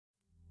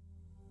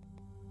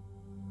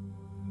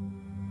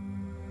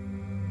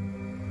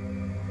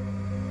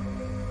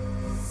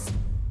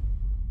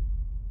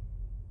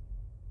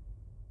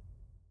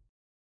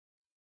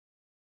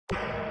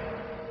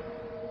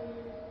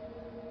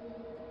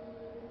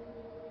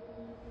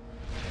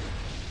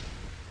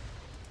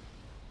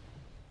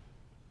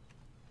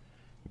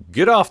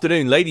Good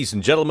afternoon, ladies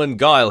and gentlemen,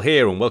 Guile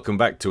here, and welcome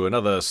back to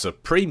another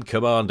Supreme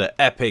Commander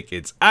Epic.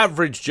 It's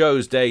Average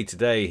Joe's Day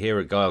today here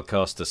at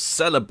Guilecast to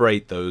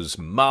celebrate those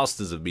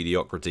masters of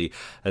mediocrity.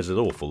 There's an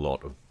awful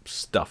lot of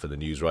stuff in the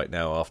news right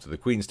now after the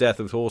Queen's death.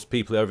 Of course,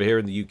 people over here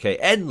in the UK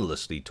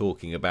endlessly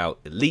talking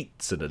about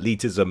elites and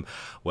elitism.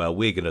 Well,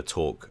 we're going to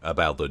talk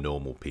about the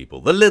normal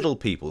people, the little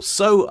people,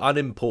 so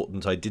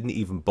unimportant I didn't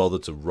even bother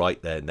to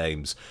write their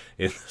names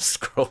in the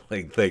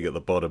scrolling thing at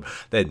the bottom.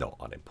 They're not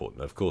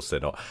unimportant, of course they're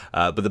not,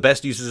 but the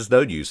best news is there's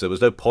no news. There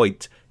was no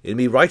point in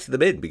me writing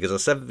them in because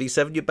a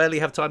 7v7 you barely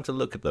have time to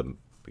look at them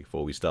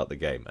before we start the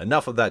game.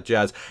 Enough of that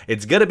jazz.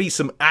 It's going to be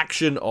some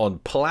action on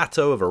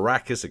Plateau of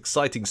Arracis.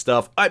 Exciting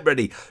stuff. I'm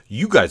ready.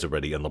 You guys are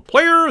ready. And the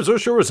players are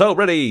sure as hell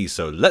ready.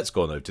 So let's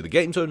go on over to the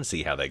game zone and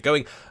see how they're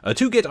going.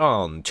 To get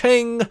on.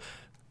 Ching.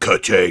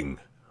 Ka-ching.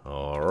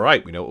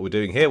 Alright, we know what we're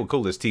doing here. We'll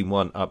call this Team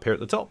 1 up here at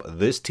the top.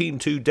 This Team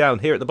 2 down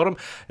here at the bottom.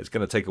 It's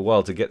going to take a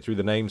while to get through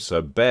the names,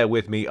 so bear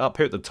with me. Up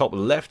here at the top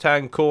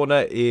left-hand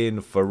corner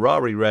in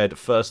Ferrari red,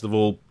 first of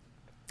all,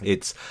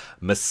 it's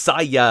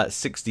Messiah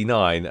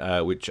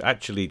 69, which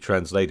actually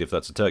translated, if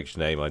that's a Turkish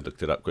name, I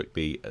looked it up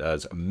quickly,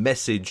 as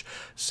Message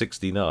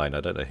 69. I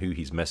don't know who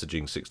he's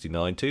messaging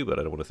 69 to, but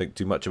I don't want to think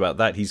too much about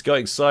that. He's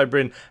going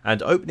Cybrin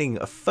and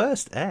opening a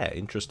first air.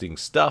 Interesting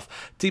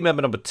stuff. Team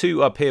member number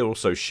 2 up here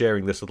also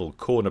sharing this little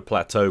corner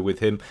plateau with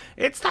him.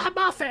 It's the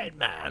Muffin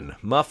Man.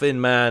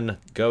 Muffin Man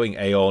going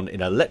Aeon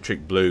in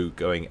electric blue,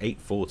 going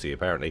 840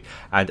 apparently.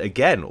 And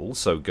again,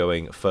 also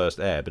going first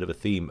air. Bit of a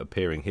theme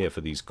appearing here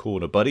for these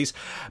corner buddies.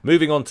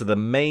 Moving on to the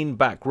main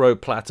back row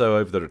plateau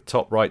over the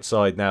top right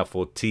side now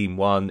for Team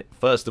 1.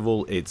 First of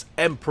all, it's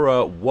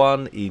Emperor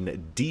 1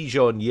 in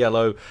Dijon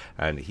yellow,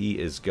 and he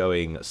is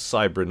going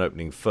Cybrin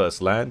opening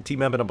first land. Team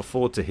member number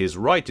 4 to his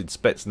right in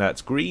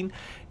Spetsnaz green.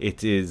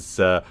 It is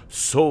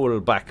Sol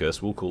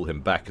Bacchus, we'll call him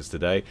Bacchus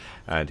today,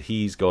 and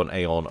he's gone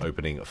Aeon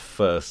opening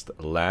first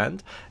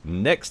land.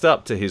 Next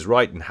up to his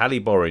right in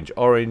Halib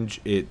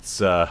orange,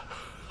 it's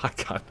I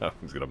can't know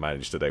who's going to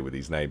manage today with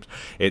these names.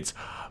 It's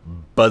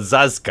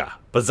Bazazka.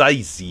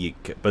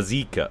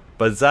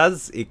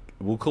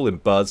 We'll call him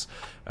Buzz.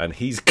 And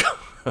he's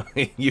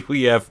going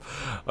UEF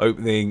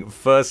opening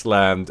first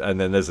land. And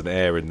then there's an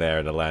air in there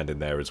and a land in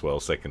there as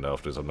well. Second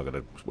after, so I'm not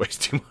going to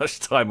waste too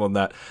much time on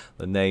that.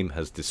 The name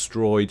has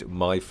destroyed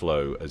my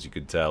flow, as you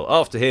can tell.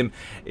 After him,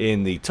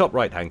 in the top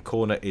right-hand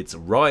corner, it's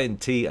Ryan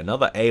T.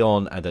 Another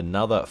Aeon and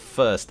another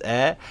first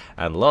air.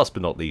 And last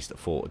but not least,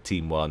 for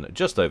Team 1,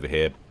 just over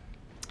here,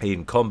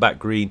 in combat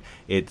green,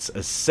 it's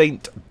a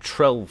Saint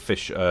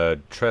Trellfish,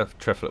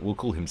 we'll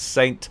call him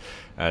Saint,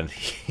 and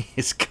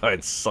he's going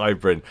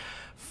Cybrin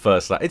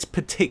first land. It's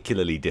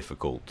particularly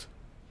difficult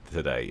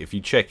today. If you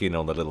check in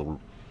on the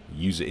little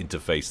user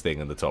interface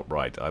thing on the top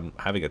right, I'm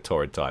having a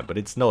torrid time, but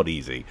it's not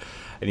easy.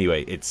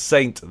 Anyway, it's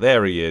Saint,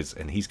 there he is,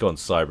 and he's gone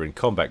Cybrin,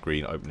 combat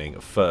green, opening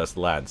first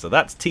land. So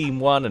that's Team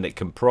 1, and it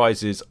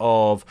comprises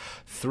of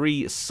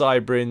 3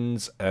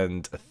 Cybrins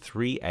and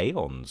 3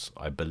 Aeons,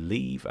 I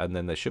believe, and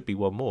then there should be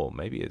one more.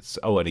 Maybe it's,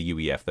 oh, and a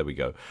UEF, there we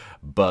go.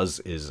 Buzz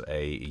is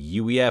a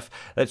UEF.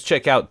 Let's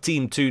check out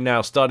Team 2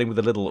 now, starting with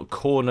a little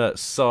corner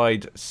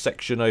side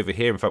section over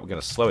here. In fact, we're going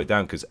to slow it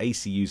down because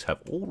ACUs have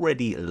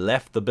already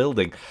left the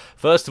building.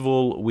 First of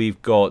all,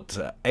 we've got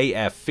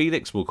AF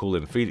Felix. We'll call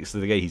him Felix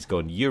today. He's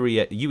gone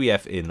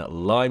UEF in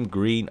lime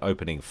green,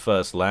 opening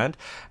first land.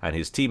 And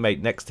his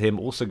teammate next to him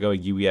also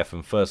going UEF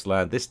in first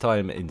land, this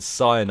time in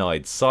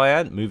cyanide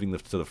cyan. Moving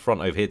to the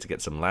front over here to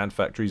get some land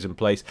factories in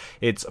place.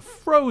 It's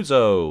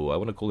Frozo. I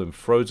want to call him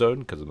Frozone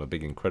because I'm a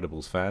big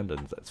Incredibles fan.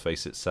 And let's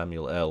face it,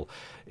 Samuel L.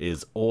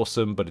 is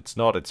awesome, but it's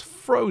not. It's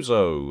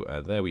Frozo.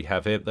 And there we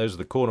have him. Those are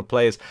the corner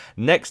players.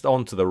 Next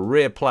on to the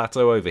rear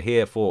plateau over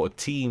here for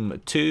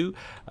Team 2.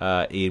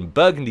 In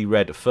burgundy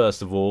red,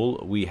 first of all,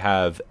 we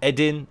have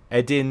Edin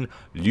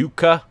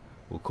Luca.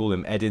 We'll call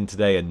him Edin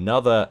today.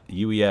 Another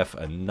UEF,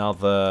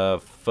 another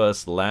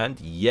first land.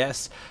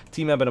 Yes.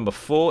 Team member number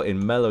 4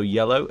 in mellow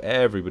yellow.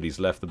 Everybody's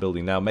left the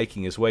building now,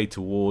 making his way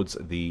towards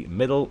the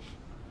middle.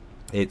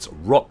 It's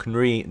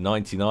Rocknry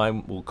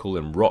 99, we'll call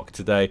him Rock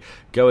today,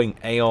 going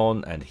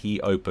Aeon, and he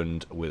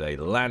opened with a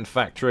land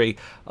factory.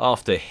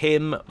 After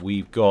him,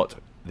 we've got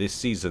this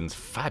season's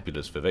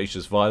fabulous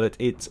Vivacious Violet.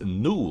 It's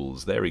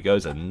Nools. There he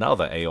goes,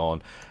 another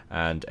Aeon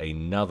and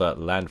another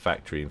land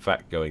factory. In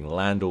fact, going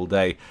land all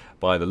day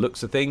by the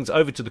looks of things.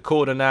 Over to the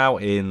corner now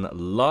in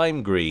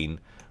lime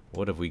green.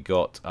 What have we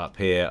got up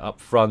here?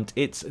 Up front,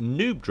 it's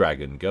Noob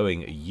Dragon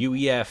going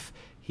UEF.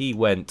 He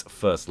went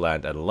first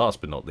land, and last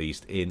but not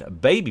least, in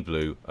baby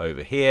blue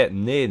over here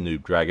near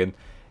Noob Dragon,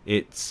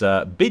 it's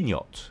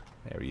Bignot.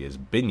 There he is,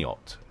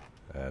 Bignot.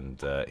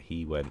 And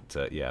he went,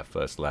 yeah,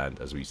 first land,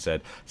 as we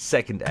said.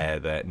 Second air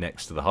there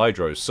next to the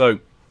Hydros.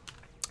 So,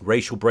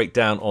 racial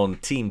breakdown on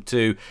Team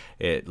 2.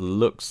 It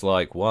looks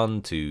like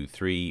 1, 2,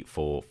 3,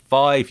 4,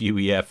 5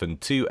 UEF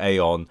and 2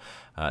 Aeon.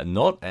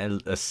 Not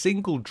a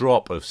single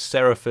drop of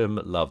Seraphim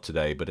love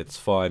today, but it's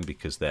fine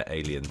because they're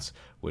aliens.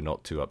 we're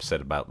not too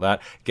upset about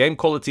that. Game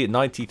quality at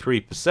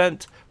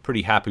 93%.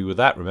 Pretty happy with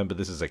that. Remember,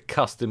 this is a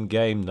custom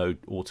game, no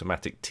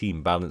automatic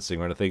team balancing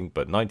or anything,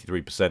 but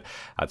 93%,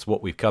 that's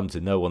what we've come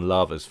to know and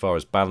love as far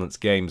as balanced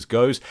games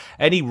goes.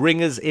 Any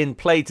ringers in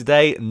play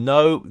today?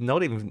 No,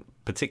 not even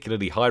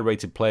particularly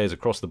high-rated players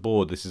across the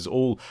board. This is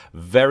all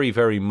very,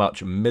 very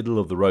much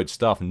middle-of-the-road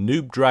stuff.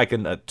 Noob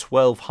Dragon at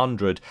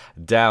 1200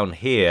 down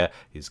here.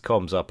 His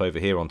comms up over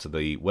here onto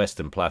the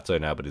Western Plateau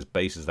now, but his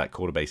base is that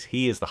corner base.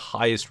 He is the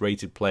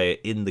highest-rated player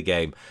in the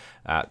game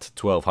at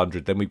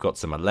 1200. Then we've got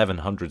some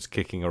 1100s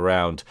kicking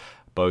around,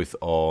 both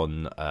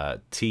on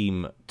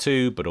Team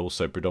 2, but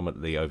also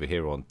predominantly over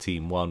here on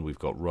Team 1. We've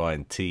got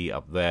Ryan T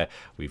up there.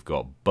 We've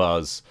got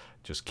Buzz,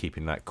 just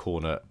keeping that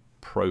corner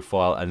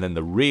profile, and then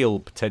the real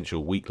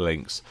potential weak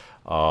links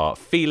are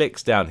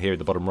Felix down here at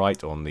the bottom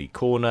right on the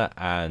corner,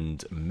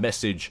 and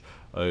Message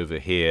over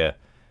here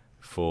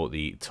for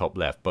the top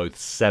left, both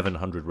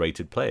 700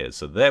 rated players.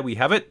 So there we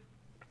have it.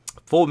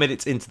 4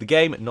 minutes into the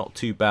game, not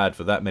too bad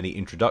for that many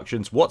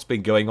introductions. What's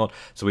been going on?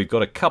 So we've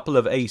got a couple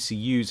of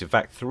ACUs, in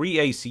fact 3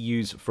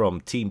 ACUs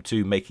from Team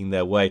 2 making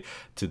their way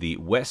to the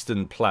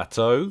Western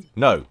Plateau.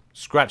 No,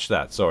 scratch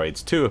that, sorry,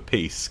 it's 2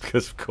 apiece,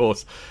 because of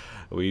course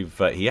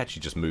he actually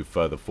just moved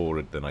further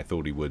forward than I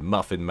thought he would.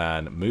 Muffin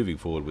Man moving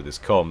forward with his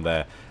comm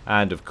there,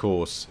 and of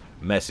course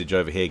Message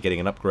over here getting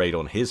an upgrade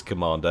on his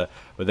commander.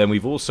 But then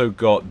we've also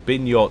got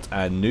Binyot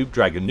and Noob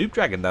Dragon. Noob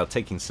Dragon now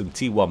taking some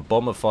T1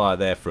 bomber fire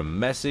there from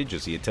Message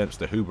as he attempts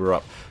to hoover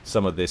up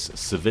some of this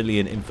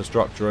civilian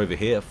infrastructure over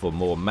here for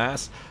more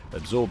mass,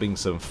 absorbing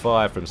some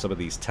fire from some of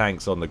these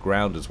tanks on the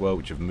ground as well,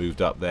 which have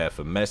moved up there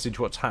for Message.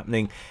 What's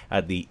happening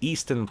at the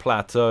Eastern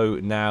Plateau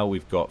now?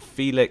 We've got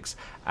Felix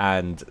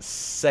and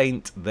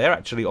Saint. They're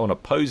actually on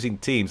opposing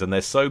teams, and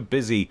they're so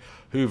busy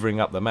hoovering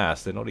up the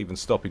mass, they're not even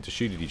stopping to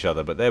shoot at each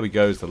other. But there we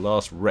go, the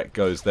last wreck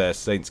goes there.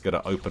 Saint's going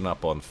to open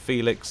up on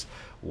Felix.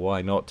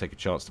 Why not take a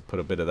chance to put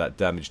a bit of that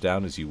damage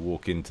down as you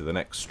walk into the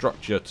next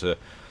structure to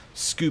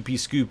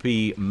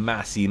scoopy,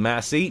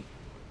 massy.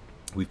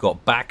 We've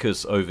got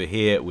Bacchus over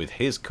here with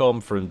his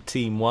comm from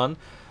Team 1,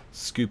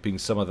 scooping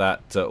some of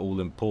that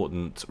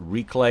all-important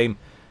reclaim.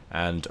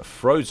 And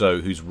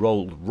Frozo, who's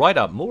rolled right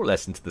up more or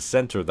less into the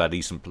center of that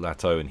Eastern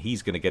Plateau, and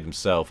he's going to get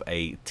himself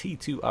a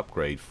T2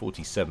 upgrade,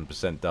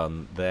 47%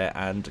 done there,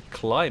 and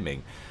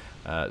climbing.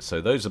 So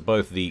those are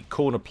both the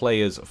corner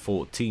players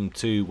for Team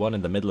 2, one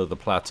in the middle of the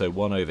plateau,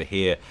 one over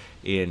here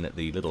in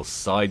the little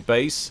side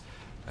base.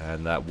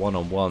 And that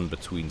one-on-one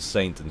between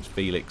Saint and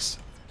Felix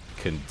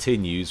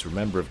continues.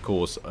 Remember, of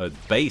course, at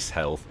base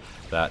health,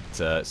 that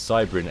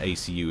Cybrin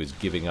ACU is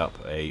giving up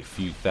a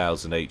few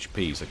thousand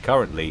HP. So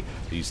currently,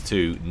 these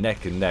two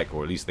neck and neck,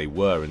 or at least they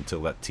were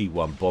until that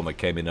T1 bomber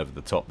came in over the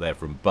top there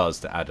from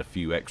Buzz to add a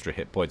few extra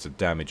hit points of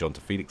damage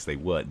onto Felix. They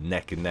were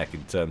neck and neck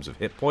in terms of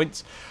hit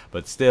points,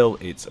 but still,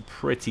 it's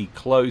pretty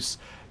close.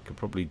 Could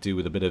probably do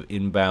with a bit of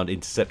inbound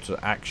interceptor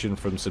action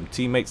from some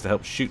teammates to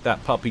help shoot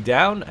that puppy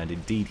down, and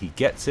indeed he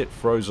gets it.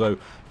 Frozo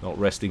not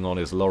resting on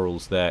his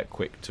laurels there,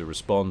 quick to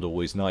respond,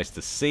 always nice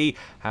to see.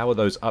 How are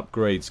those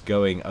upgrades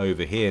going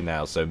over here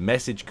now? So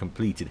Message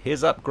completed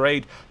his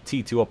upgrade,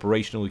 T2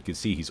 operational. You can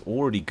see he's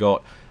already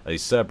got a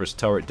Cerberus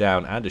turret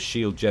down and a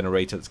shield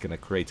generator that's going to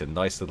create a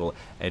nice little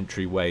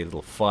entryway,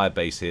 little fire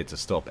base here to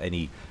stop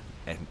any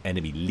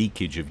enemy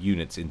leakage of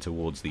units in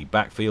towards the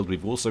backfield.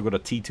 We've also got a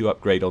T2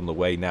 upgrade on the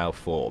way now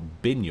for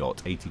Binyot,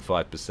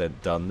 85%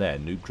 done there.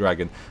 Noob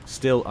Dragon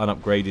still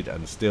unupgraded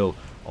and still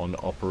on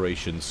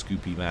Operation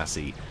Scoopy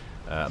Massey.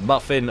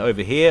 Muffin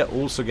over here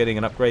also getting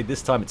an upgrade.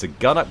 This time it's a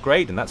gun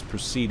upgrade, and that's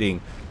proceeding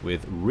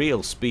with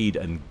real speed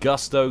and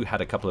gusto.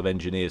 Had a couple of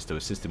engineers to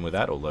assist him with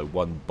that, although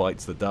one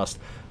bites the dust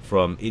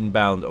from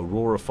inbound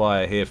Aurora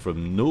fire here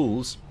from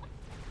Nools,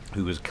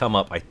 who has come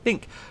up, I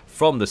think,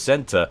 from the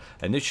center.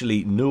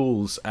 Initially,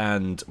 Nools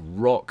and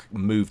Rock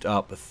moved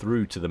up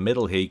through to the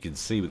middle here. You can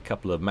see with a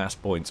couple of mass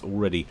points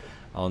already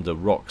under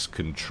Rock's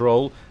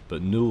control.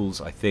 But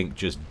Nools, I think,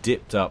 just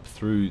dipped up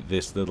through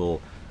this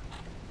little,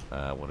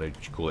 what did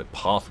you call it,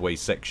 pathway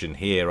section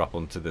here up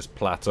onto this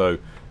plateau,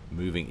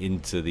 moving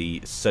into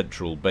the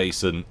central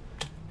basin.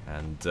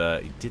 And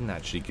he didn't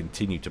actually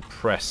continue to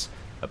press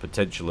a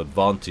potential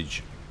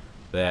advantage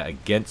there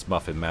against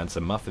Muffin Man. So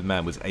Muffin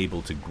Man was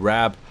able to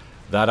grab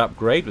that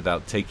upgrade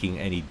without taking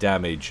any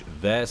damage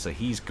there. So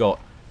he's got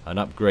an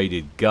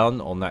upgraded gun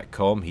on that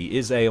comm. He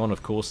is Aeon,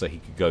 of course, so he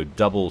could go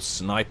double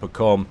sniper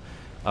comm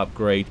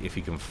upgrade if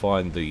he can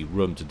find the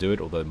room to do it,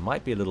 although it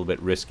might be a little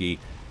bit risky,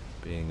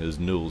 being as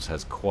Nools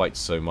has quite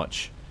so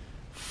much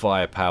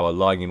firepower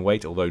lying in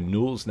wait, although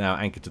Nools now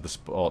anchored to the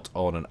spot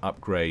on an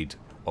upgrade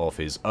of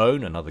his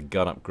own, another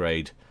gun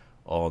upgrade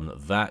on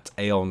that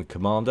Aeon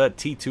commander.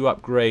 T2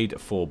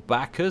 upgrade for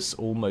Bacchus,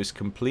 almost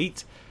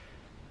complete.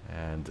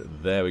 And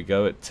there we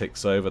go, it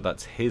ticks over.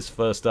 That's his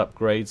first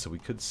upgrade, so we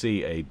could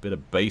see a bit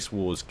of base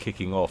wars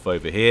kicking off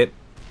over here.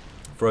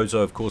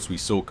 Frozo, of course, we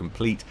saw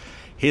complete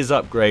his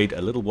upgrade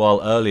a little while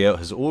earlier,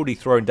 has already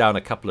thrown down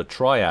a couple of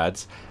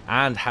triads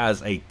and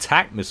has a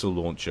TAC missile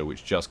launcher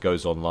which just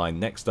goes online.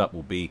 Next up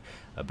will be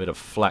a bit of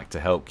flak to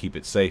help keep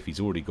it safe.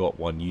 He's already got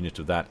one unit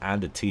of that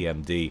and a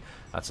TMD.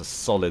 That's a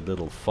solid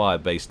little fire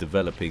base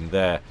developing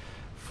there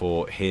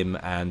for him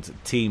and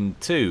Team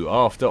 2.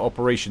 After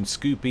Operation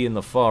Scoopy in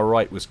the far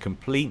right was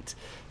complete,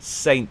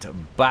 Saint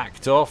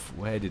backed off.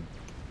 Where did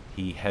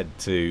he head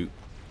to?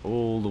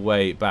 All the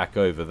way back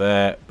over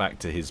there, back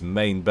to his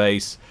main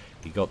base.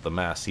 He got the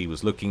mass he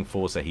was looking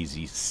for, so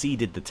he's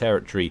ceded the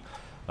territory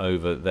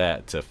over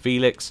there to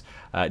Felix.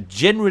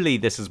 Generally,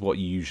 this is what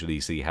you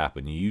usually see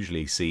happen. You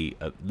usually see,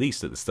 at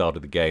least at the start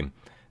of the game,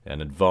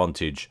 an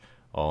advantage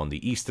on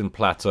the eastern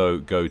plateau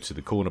go to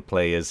the corner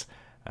players,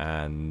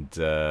 and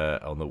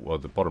on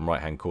the bottom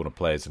right-hand corner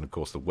players, and of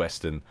course the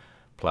western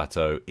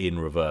plateau in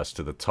reverse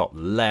to the top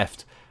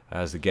left.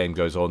 As the game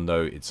goes on,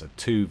 though, it's a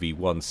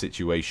 2v1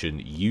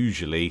 situation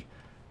usually,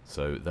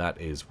 so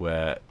that is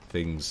where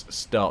things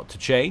start to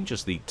change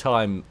as the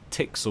time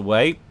ticks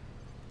away.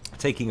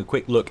 Taking a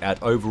quick look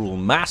at overall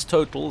mass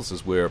totals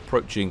as we're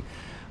approaching,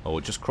 or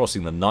just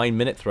crossing the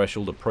 9-minute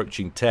threshold,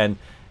 approaching 10.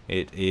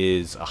 It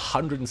is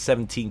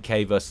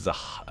 117k versus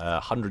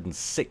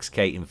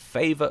 106k in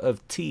favor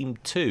of Team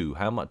 2.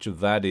 How much of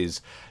that is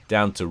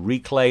down to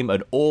reclaim?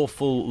 An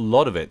awful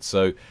lot of it.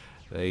 So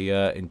they,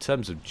 in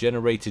terms of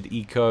generated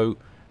eco,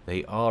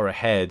 they are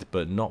ahead,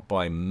 but not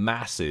by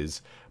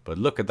masses. But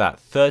look at that,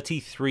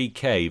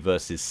 33k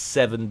versus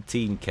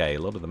 17k. A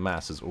lot of the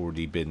mass has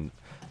already been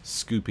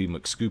Scoopy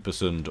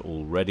McScoopersund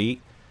already.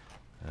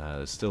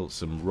 There's still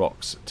some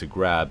rocks to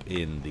grab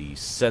in the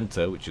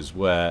center, which is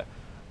where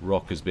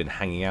Rock has been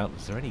hanging out.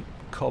 Is there any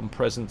com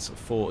presence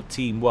for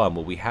Team 1?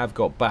 Well, we have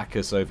got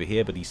Bacchus over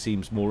here, but he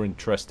seems more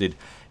interested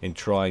in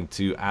trying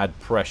to add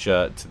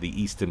pressure to the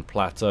eastern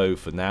plateau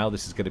for now.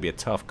 This is going to be a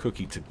tough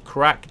cookie to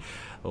crack,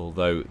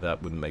 although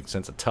that wouldn't make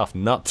sense. A tough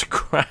nut to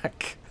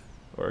crack.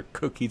 Or a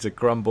cookie to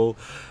crumble.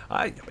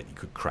 I mean, you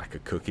could crack a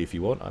cookie if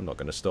you want. I'm not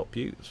going to stop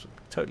you. It's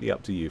totally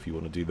up to you if you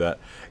want to do that.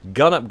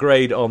 Gun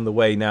upgrade on the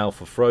way now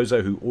for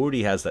Frozo, who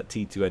already has that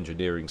T2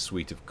 engineering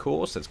suite, of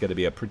course. That's going to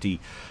be a pretty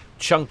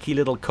chunky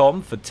little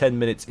com for 10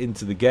 minutes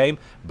into the game.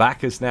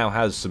 Bacchus now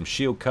has some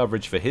shield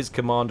coverage for his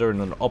commander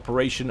and an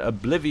Operation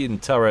Oblivion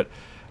turret.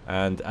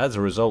 And as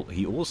a result,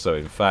 he also,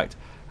 in fact,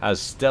 has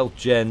stealth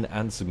gen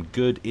and some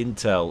good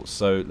intel.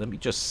 So let me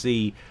just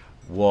see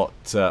what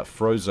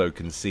Frozo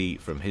can see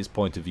from his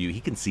point of view. He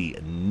can see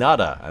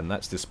nada, and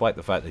that's despite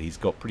the fact that he's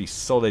got pretty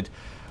solid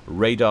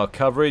radar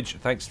coverage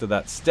thanks to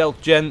that stealth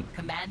gen.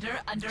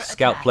 Commander under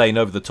Scout attack. plane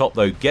over the top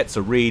though gets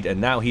a read,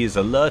 and now he is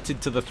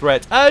alerted to the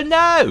threat. Oh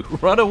no!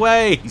 Run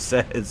away, he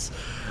says.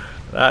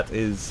 That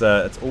is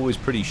it's always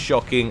pretty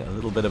shocking. A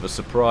little bit of a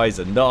surprise,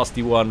 a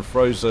nasty one.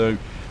 Frozo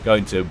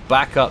going to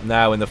back up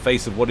now in the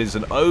face of what is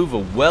an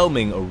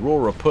overwhelming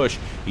Aurora push.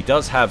 He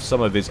does have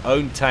some of his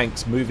own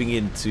tanks moving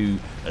in to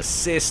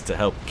assist to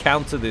help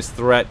counter this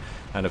threat,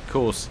 and of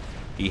course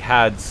he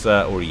had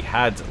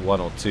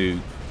one or two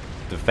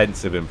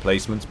defensive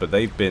emplacements, but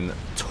they've been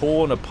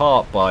torn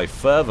apart by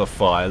further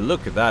fire.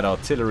 Look at that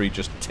artillery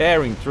just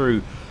tearing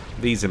through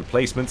these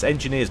emplacements.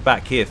 Engineers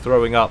back here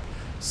throwing up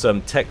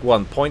some Tech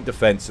 1 point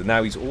defense, and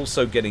now he's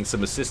also getting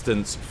some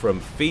assistance from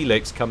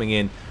Felix coming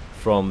in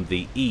from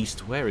the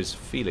east. Where is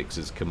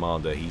Felix's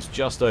commander? He's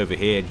just over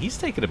here, and he's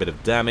taken a bit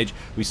of damage.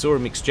 We saw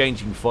him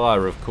exchanging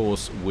fire, of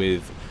course,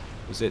 with,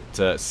 was it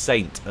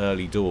Saint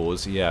early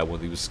doors? Yeah, well,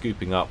 he was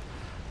scooping up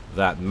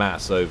that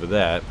mass over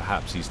there.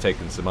 Perhaps he's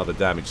taken some other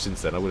damage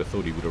since then. I would have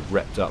thought he would have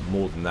repped up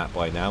more than that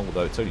by now,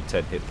 although it's only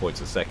 10 hit points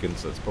a second,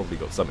 so it's probably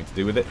got something to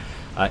do with it.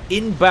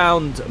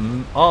 Inbound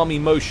army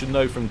motion,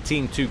 though, from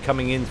Team 2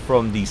 coming in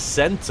from the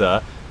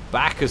center.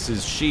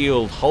 Bacchus's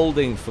shield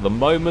holding for the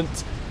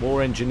moment.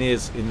 More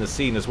engineers in the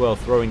scene as well,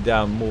 throwing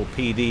down more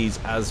PDs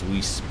as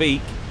we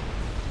speak.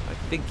 I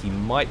think he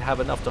might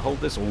have enough to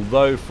hold this,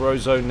 although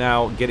Frozo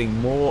now getting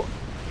more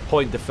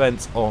point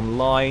defense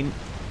online,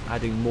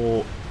 adding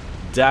more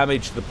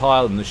damage to the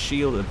pile, and the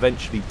shield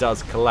eventually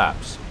does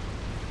collapse.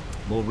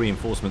 More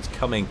reinforcements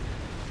coming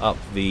up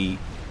the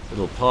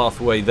little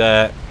pathway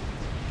there.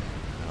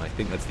 I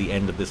think that's the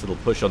end of this little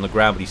push on the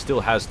ground, but he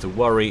still has to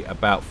worry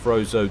about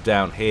Frozo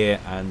down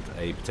here and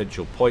a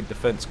potential point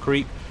defense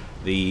creep.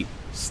 The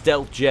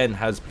stealth gen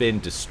has been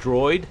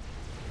destroyed,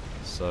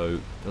 so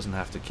doesn't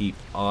have to keep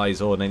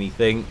eyes on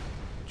anything.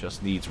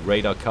 Just needs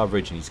radar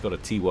coverage, and he's got a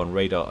T1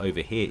 radar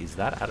over here. Is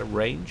that out of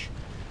range?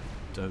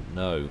 Don't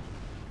know.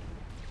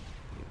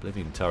 The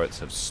Oblivion turrets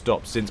have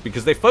stopped since,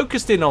 because they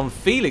focused in on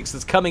Felix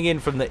that's coming in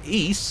from the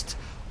east,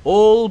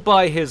 all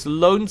by his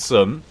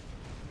lonesome.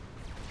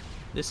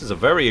 This is a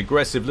very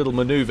aggressive little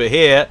maneuver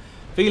here.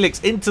 Felix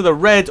into the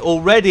red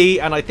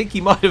already, and I think he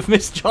might have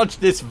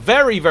misjudged this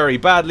very, very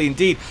badly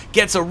indeed.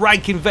 Gets a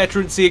rank in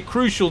veterancy at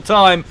crucial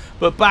time,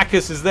 but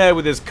Bacchus is there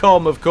with his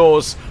comm, of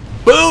course.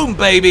 Boom,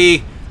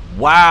 baby!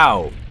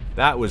 Wow,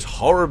 that was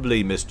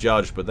horribly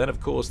misjudged, but then, of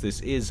course,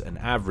 this is an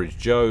average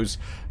Joe's.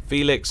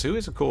 Felix, who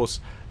is, of course,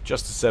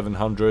 just a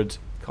 700,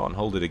 can't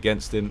hold it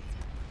against him.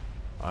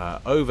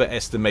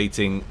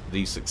 overestimating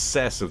the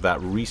success of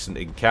that recent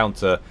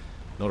encounter,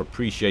 not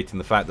appreciating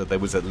the fact that there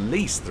was at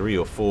least 3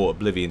 or 4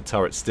 Oblivion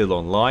turrets still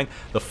online.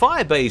 The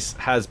firebase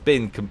has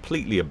been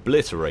completely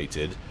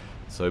obliterated,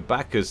 so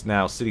Bacchus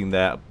now sitting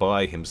there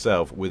by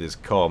himself with his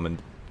comm,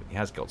 and he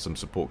has got some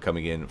support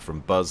coming in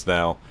from Buzz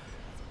now.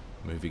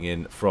 Moving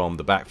in from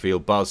the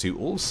backfield, Buzz, who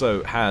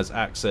also has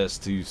access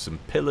to some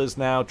pillars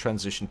now,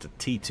 transition to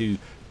T2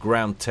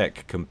 ground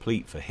tech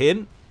complete for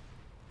him.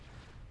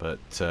 But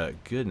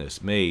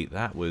goodness me,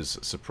 that was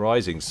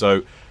surprising.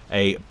 So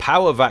a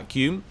power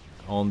vacuum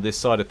on this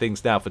side of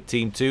things now for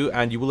Team 2,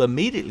 and you will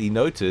immediately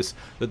notice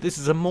that this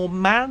is a more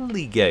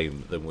manly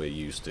game than we're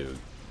used to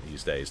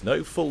these days.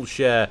 No full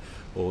share,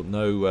 or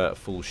no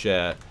full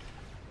share,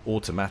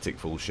 automatic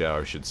full share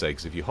I should say,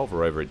 because if you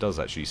hover over it does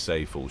actually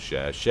say full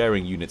share.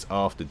 Sharing units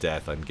after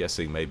death, I'm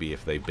guessing maybe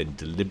if they've been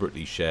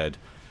deliberately shared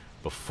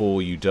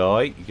before you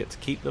die, you get to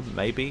keep them,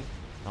 maybe.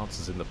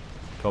 Answers in the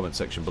comment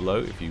section below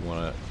if you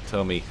want to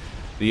tell me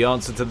the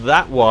answer to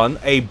that one.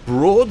 A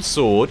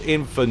broadsword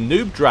in for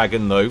Noob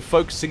Dragon though,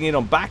 focusing in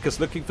on Bacchus,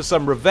 looking for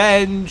some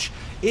revenge.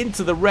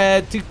 Into the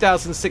red,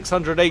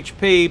 2600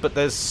 HP, but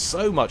there's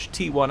so much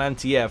T1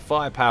 anti-air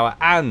firepower,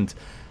 and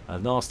a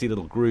nasty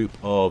little group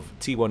of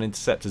T1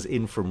 interceptors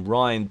in from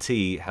Ryan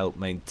T help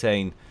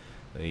maintain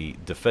the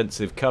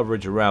defensive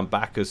coverage around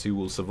Bacchus, who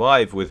will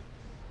survive with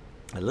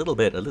a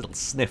little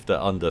snifter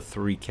under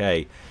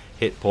 3k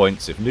hit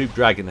points. If Noob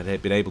Dragon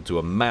had been able to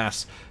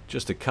amass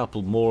just a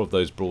couple more of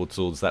those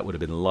broadswords, that would have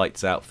been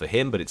lights out for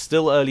him. But it's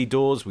still early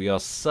doors. We are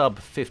sub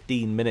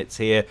 15 minutes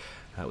here.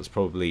 That was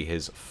probably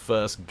his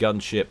first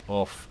gunship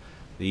off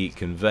the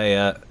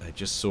conveyor. I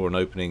just saw an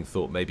opening,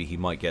 thought maybe he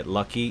might get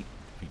lucky.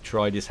 He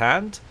tried his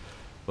hand,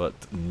 but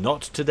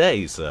not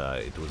today,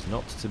 sir. It was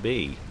not to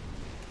be.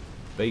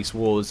 Base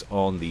wars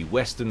on the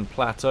western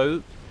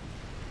plateau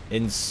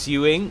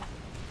ensuing.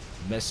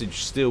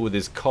 Message still with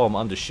his comm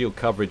under shield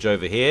coverage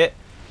over here.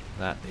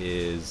 That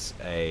is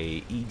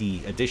a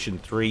ED Edition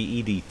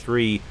 3,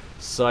 ED3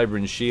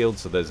 Cybran shield,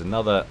 so there's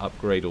another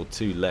upgrade or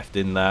 2 left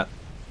in that.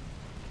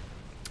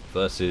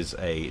 Versus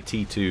a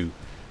T2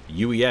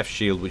 UEF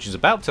shield, which is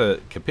about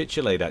to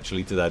capitulate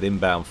actually to that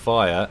inbound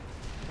fire.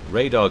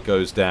 Radar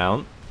goes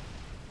down.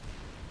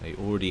 They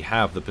already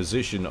have the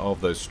position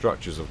of those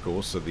structures, of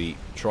course, so the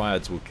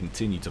triads will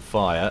continue to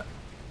fire.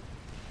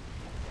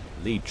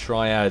 Lead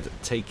triad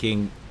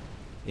taking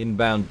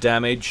inbound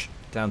damage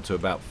down to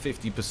about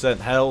 50%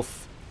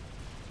 health,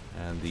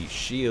 and the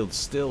shield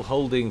still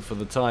holding for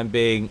the time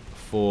being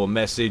for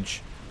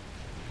Message.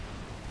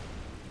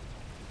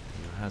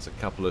 Has a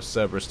couple of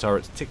Cerberus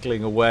turrets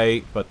tickling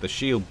away, but the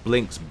shield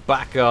blinks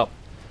back up,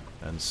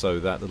 and so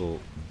that little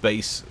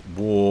base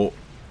war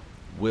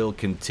will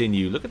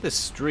continue. Look at this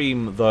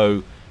stream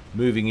though,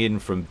 moving in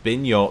from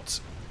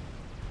Binyot,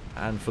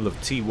 handful of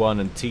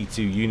T1 and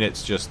T2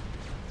 units just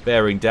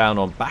bearing down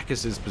on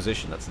Bacchus's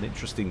position. That's an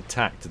interesting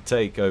tack to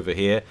take over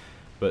here,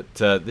 but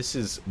this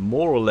is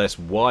more or less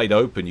wide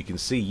open. You can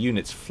see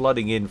units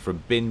flooding in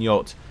from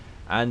Binyot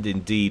and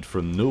indeed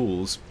from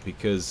Nools,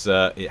 because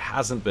it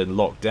hasn't been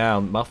locked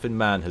down. Muffin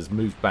Man has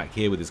moved back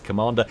here with his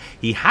commander.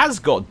 He has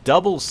got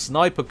double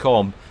sniper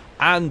comm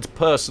and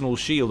personal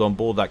shield on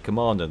board that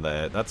commander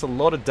there. That's a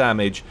lot of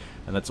damage,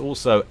 and that's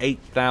also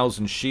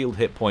 8,000 shield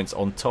hit points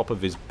on top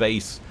of his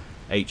base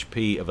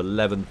HP of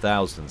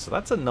 11,000. So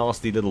that's a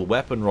nasty little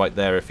weapon right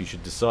there if he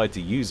should decide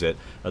to use it.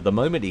 At the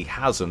moment he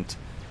hasn't,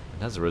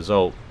 and as a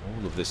result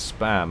all of this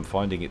spam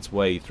finding its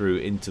way through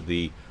into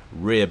the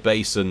rear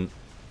basin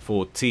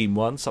for Team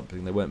 1,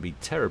 something they won't be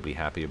terribly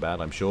happy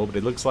about, I'm sure, but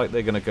it looks like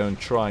they're going to go and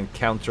try and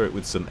counter it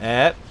with some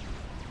air.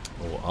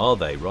 Or are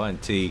they? Ryan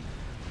T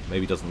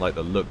maybe doesn't like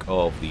the look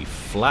of the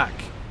flak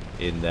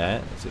in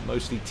there. Is it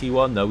mostly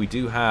T1? No, we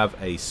do have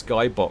a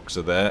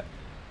skyboxer there.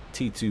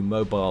 T2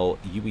 mobile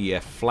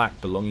UEF flak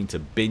belonging to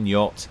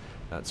Binyot.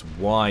 That's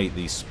why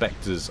the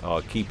Spectres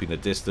are keeping a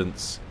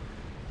distance.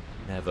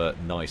 Never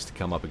nice to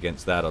come up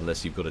against that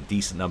unless you've got a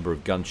decent number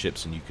of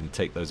gunships and you can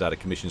take those out of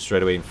commission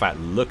straight away. In fact,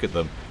 look at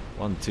them.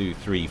 1, 2,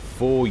 3,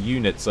 4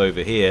 units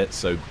over here.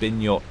 So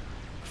Binyot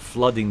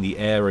flooding the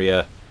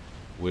area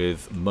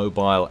with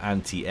mobile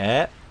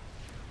anti-air.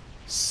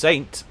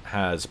 Saint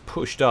has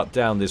pushed up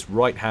down this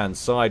right-hand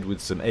side with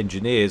some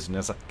engineers and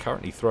is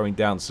currently throwing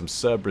down some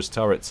Cerberus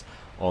turrets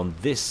on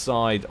this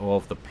side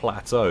of the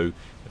plateau.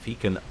 If he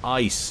can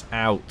ice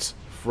out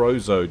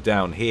Frozo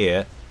down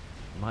here,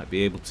 he might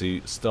be able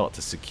to start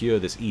to secure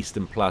this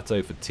eastern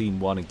plateau for Team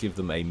 1 and give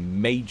them a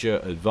major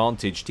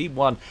advantage. Team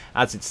 1,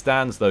 as it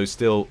stands, though,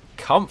 still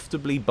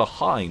comfortably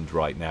behind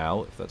right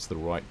now, if that's the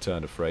right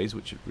turn of phrase,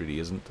 which it really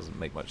isn't, doesn't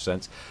make much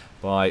sense,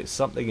 by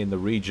something in the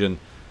region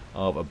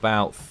of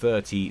about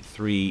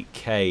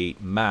 33k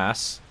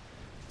mass.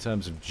 In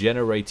terms of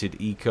generated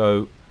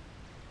eco,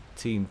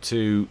 Team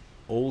 2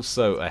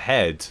 also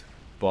ahead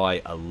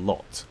by a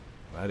lot.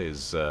 That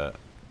is a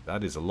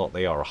lot.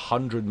 They are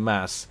 100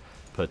 mass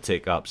per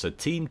tick up. So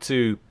Team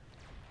 2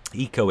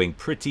 ecoing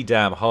pretty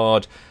damn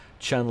hard,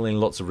 channeling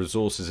lots of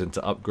resources into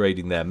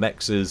upgrading their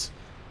mexes,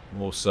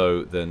 more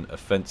so than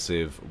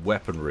offensive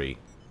weaponry.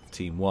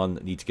 Team 1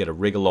 need to get a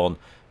wriggle on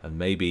and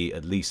maybe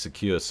at least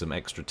secure some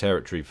extra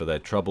territory for their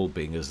trouble,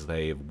 being as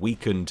they have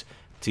weakened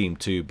Team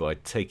 2 by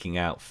taking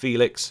out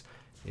Felix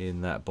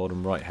in that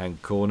bottom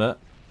right-hand corner.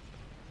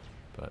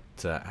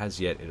 But as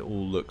yet, it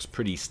all looks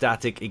pretty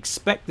static.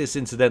 Expect this,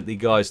 incidentally,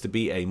 guys, to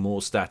be a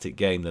more static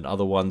game than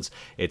other ones.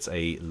 It's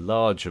a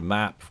larger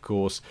map, of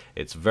course.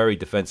 It's very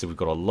defensive. We've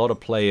got a lot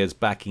of players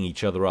backing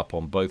each other up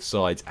on both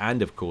sides.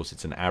 And, of course,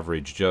 it's an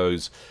average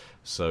Joe's.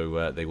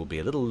 So they will be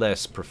a little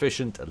less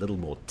proficient, a little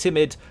more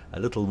timid, a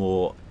little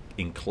more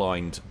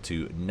inclined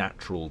to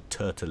natural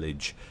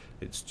turtlage.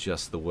 It's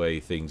just the way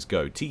things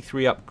go.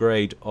 T3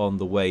 upgrade on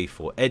the way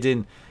for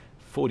Edin.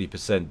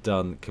 40%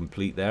 done,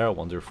 complete there. I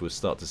wonder if we'll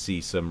start to see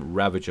some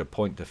Ravager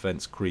point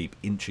defense creep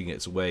inching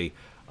its way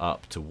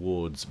up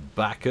towards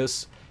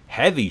Bacchus.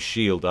 Heavy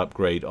shield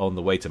upgrade on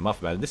the way to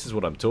Muffman. This is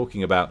what I'm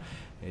talking about.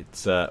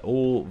 It's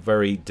all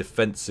very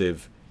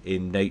defensive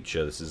in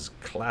nature. This is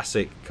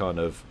classic kind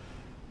of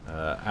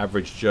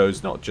average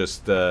Joe's, not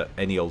just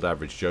any old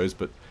average Joe's,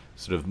 but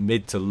sort of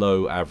mid to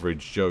low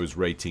average Joe's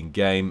rating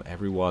game.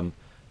 Everyone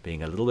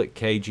being a little bit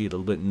cagey, a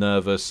little bit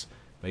nervous,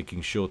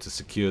 making sure to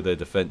secure their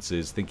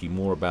defenses, thinking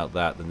more about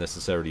that than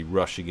necessarily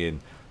rushing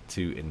in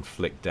to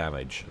inflict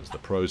damage. As the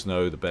pros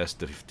know, the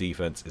best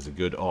defense is a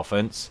good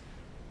offense.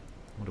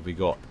 What have we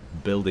got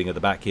building at the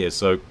back here?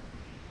 So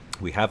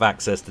we have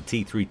access to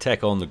T3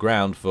 tech on the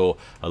ground for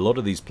a lot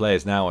of these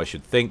players now, I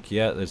should think.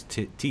 Yeah, there's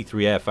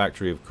T3 Air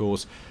Factory, of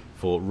course,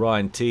 for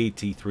Ryan T.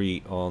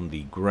 T3 on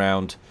the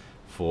ground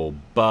for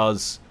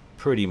Buzz.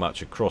 Pretty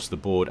much across the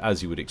board,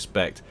 as you would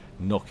expect,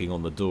 knocking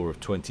on the door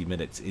of 20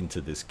 minutes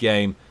into this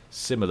game.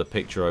 Similar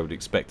picture I would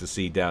expect to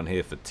see down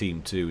here for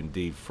Team 2.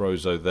 Indeed,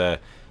 Frozo there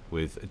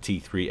with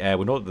T3 Air.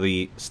 We're not at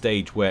the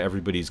stage where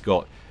everybody's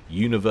got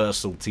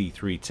universal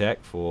T3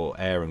 tech for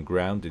air and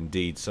ground.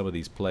 Indeed, some of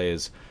these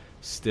players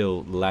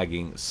still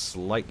lagging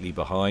slightly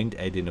behind.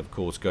 Edin, of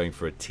course, going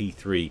for a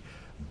T3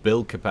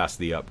 build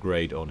capacity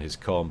upgrade on his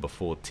comm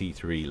before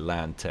T3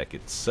 land tech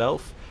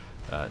itself.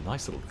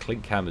 Nice little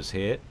clink hammers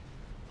here.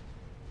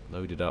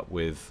 Loaded up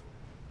with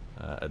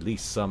at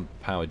least some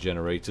power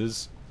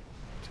generators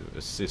to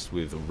assist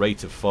with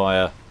rate of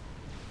fire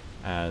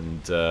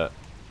and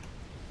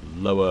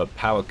lower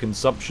power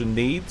consumption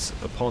needs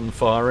upon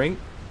firing.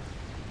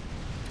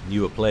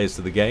 Newer players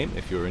to the game,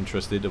 if you're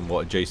interested in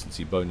what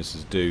adjacency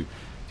bonuses do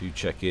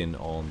check in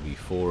on the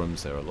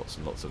forums. There are lots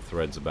and lots of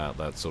threads about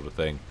that sort of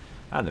thing,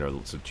 and there are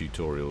lots of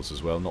tutorials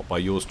as well, not by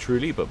yours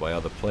truly but by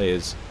other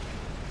players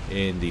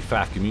in the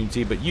FAF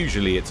community. But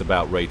usually it's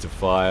about rate of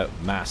fire,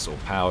 mass or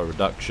power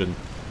reduction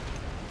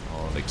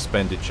on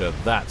expenditure,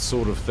 that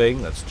sort of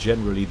thing. That's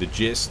generally the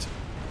gist.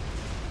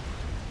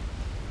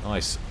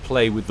 Nice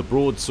play with the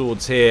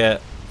broadswords here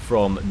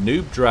from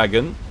Noob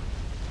Dragon,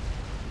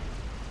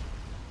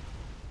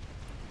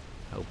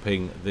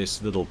 helping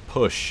this little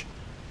push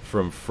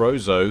from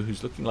Frozo,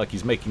 who's looking like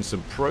he's making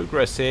some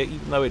progress here,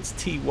 even though it's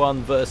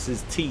T1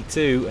 versus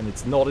T2 and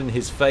it's not in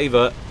his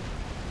favor.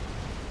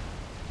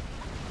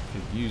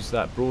 Could use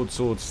that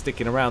broadsword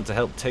sticking around to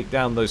help take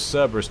down those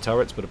Cerberus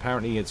turrets, but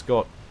apparently it's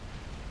got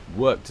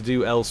work to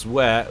do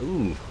elsewhere.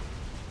 Ooh,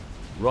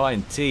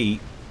 Ryan T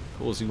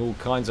causing all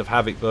kinds of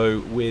havoc though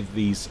with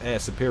these air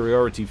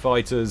superiority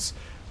fighters.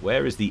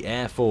 Where is the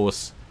Air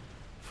Force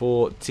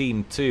for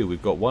Team 2?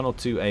 We've got one or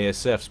two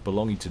ASFs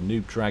belonging to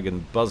Noob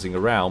Dragon buzzing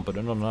around, but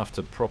not enough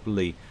to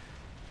properly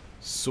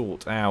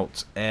sort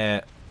out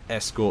air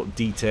escort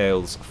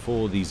details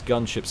for these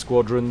gunship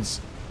squadrons.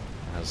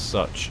 As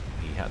such,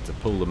 he had to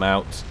pull them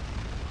out.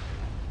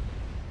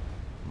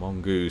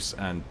 Mongoose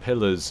and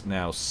Pillars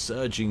now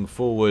surging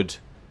forward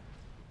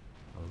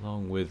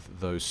along with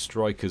those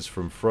strikers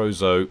from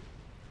Frozo.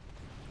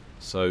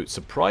 So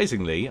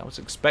surprisingly, I was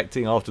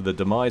expecting after the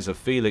demise of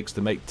Felix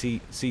to make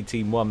see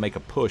Team 1 make a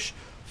push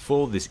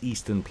for this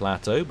eastern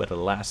plateau, but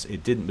alas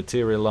it didn't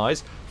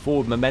materialize.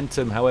 Forward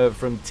momentum, however,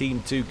 from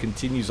Team 2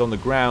 continues on the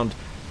ground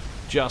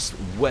just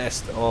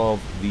west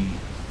of the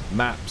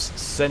map's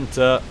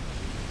center.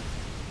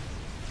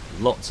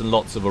 Lots and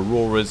lots of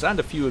Auroras and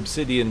a few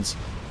Obsidians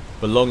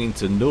belonging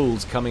to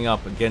Nulls coming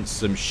up against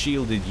some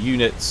shielded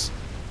units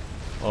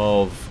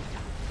of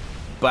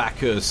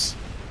Bacchus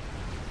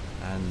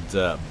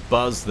and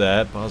Buzz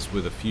there. Buzz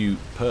with a few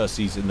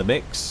Percys in the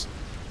mix.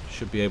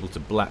 Should be able to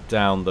black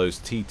down those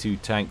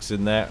T2 tanks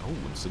in there. Oh,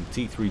 and some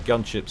T3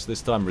 gunships,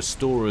 this time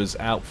Restorers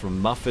out from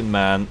Muffin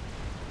Man.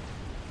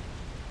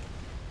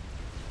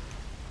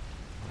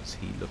 Is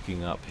he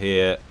looking up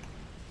here?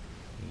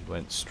 He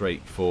went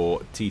straight for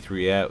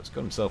T3 Air. He's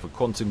got himself a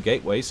Quantum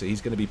Gateway, so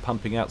he's going to be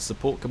pumping out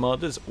support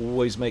commanders.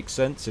 Always makes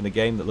sense in a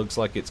game that looks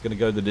like it's going to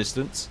go the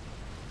distance.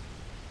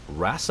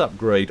 RAS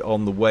upgrade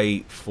on the way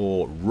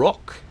for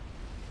Rock.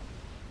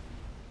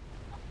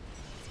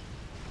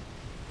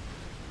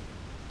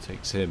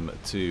 Takes him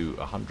to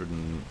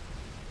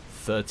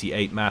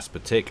 138 mass per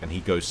tick, and he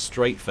goes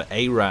straight for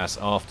ARAS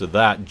after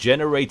that.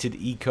 Generated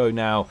eco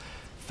now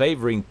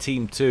favouring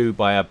Team 2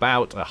 by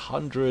about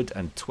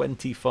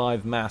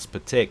 125 mass per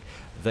tick.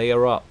 They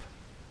are up,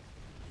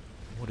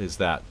 what is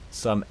that,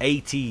 some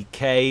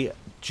 80k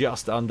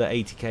just under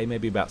 80k,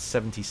 maybe about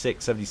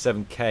 76,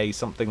 77k,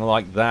 something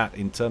like that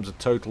in terms of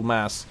total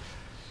mass.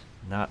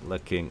 Not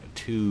looking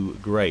too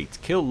great.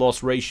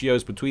 Kill-loss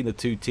ratios between the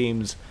two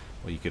teams,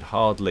 well, you could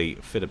hardly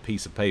fit a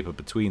piece of paper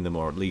between them,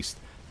 or at least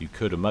you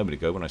could a moment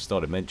ago when I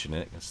started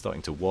mentioning it. It's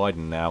starting to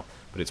widen now,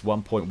 but it's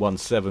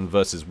 1.17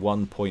 versus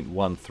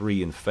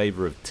 1.13 in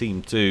favor of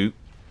Team 2.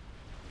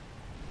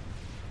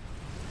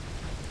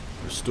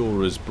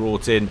 Restorers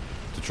brought in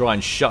to try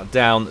and shut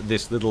down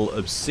this little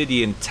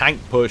obsidian tank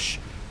push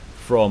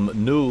from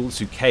Nules,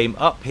 who came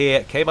up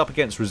here, came up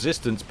against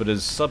resistance, but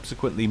has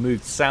subsequently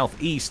moved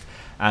southeast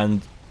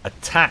and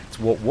attacked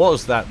what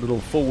was that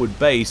little forward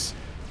base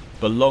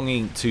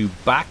belonging to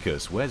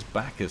Bacchus. Where's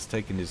Bacchus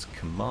taking his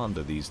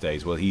commander these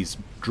days? Well, he's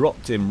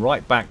dropped him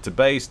right back to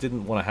base.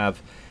 Didn't want to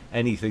have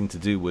anything to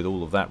do with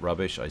all of that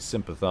rubbish. I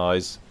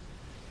sympathise.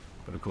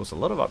 But of course, a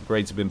lot of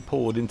upgrades have been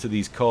poured into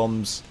these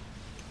comms,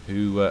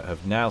 who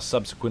have now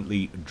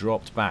subsequently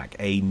dropped back.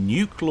 A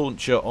nuke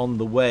launcher on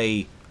the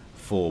way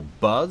for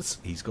Buzz.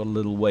 He's got a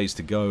little ways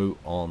to go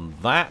on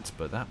that,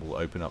 but that will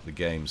open up the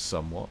game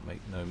somewhat.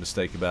 Make no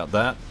mistake about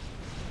that.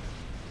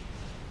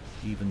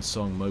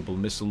 Evensong mobile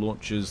missile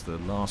launchers, the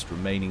last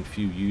remaining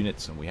few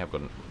units, and we have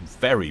got a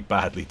very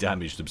badly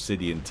damaged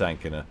obsidian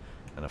tank and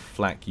a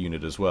flak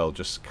unit as well,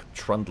 just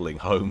trundling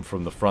home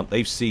from the front.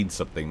 They've seen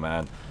something,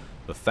 man.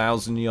 The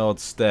 1,000-yard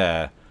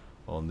stare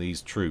on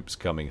these troops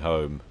coming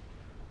home.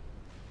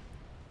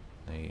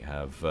 They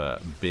have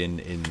been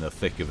in the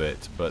thick of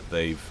it, but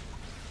they've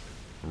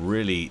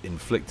really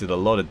inflicted a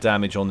lot of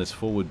damage on this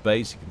forward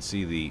base. You can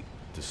see the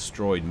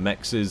destroyed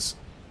mexes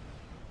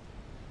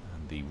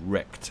and the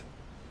wrecked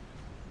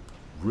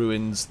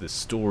ruins, the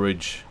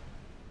storage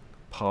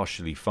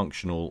partially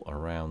functional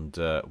around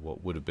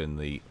what would have been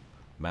the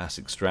mass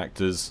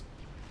extractors.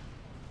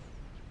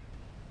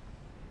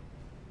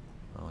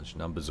 Large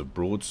numbers of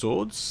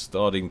broadswords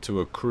starting to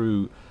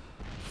accrue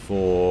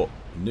for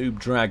Noob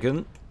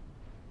Dragon.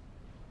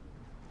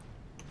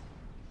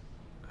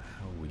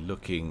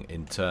 Looking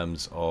in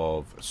terms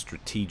of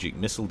strategic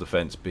missile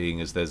defense,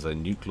 being as there's a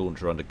nuke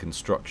launcher under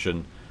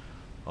construction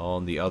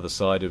on the other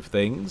side of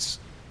things.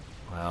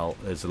 Well,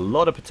 there's a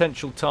lot of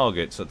potential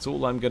targets, that's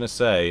all I'm going to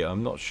say.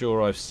 I'm not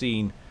sure I've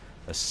seen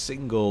a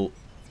single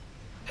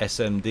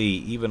SMD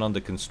even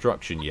under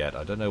construction yet.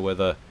 I don't know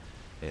whether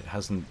it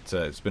hasn't,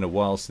 it's been a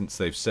while since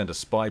they've sent a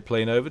spy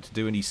plane over to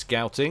do any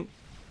scouting.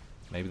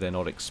 Maybe they're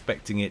not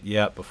expecting it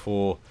yet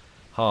before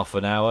half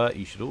an hour.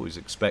 You should always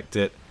expect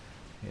it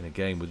in a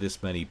game with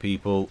this many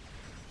people.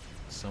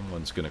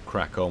 Someone's going to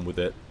crack on with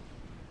it.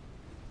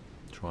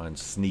 Try and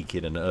sneak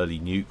in an early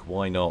nuke.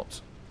 Why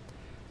not?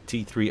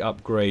 T3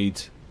 upgrade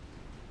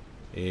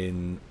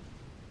in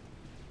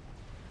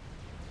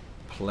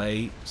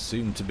play.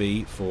 Soon to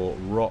be for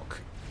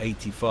Rock.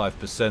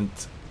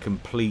 85%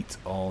 complete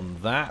on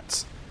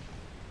that.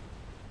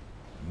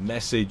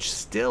 Message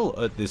still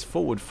at this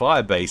forward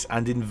fire base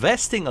and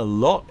investing a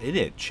lot in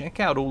it.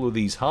 Check out all of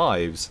these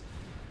hives.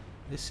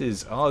 This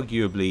is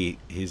arguably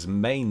his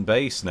main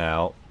base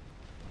now.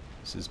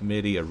 This is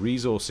merely a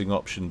resourcing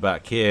option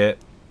back here.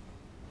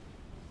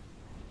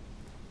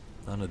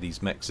 None of these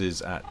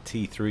mexes at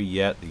T3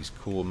 yet, these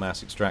core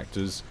mass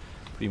extractors.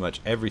 Pretty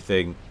much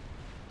everything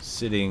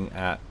sitting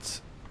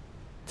at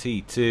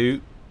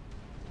T2.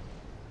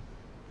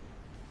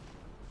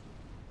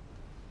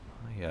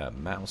 My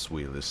mouse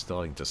wheel is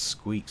starting to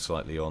squeak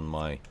slightly on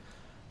my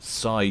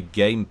side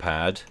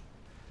gamepad.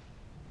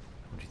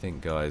 What do you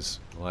think, guys?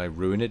 Will I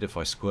ruin it if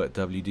I squirt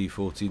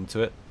WD-40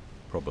 into it?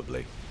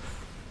 Probably.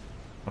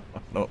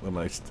 Not the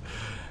most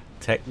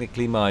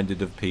technically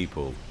minded of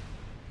people.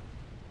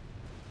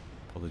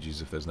 Apologies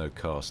if there's no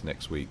cast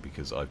next week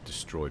because I've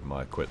destroyed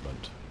my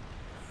equipment.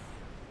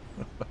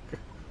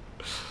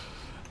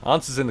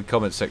 Answers in the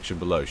comment section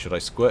below. Should I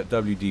squirt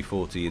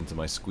WD-40 into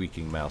my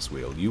squeaking mouse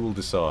wheel? You will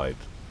decide.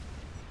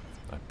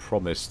 I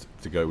promised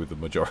to go with the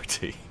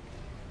majority.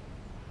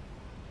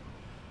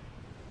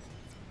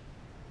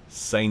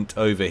 Saint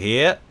over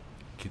here,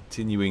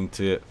 continuing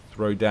to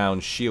throw down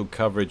shield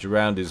coverage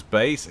around his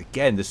base.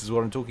 Again, this is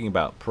what I'm talking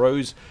about.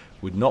 Pros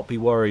would not be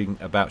worrying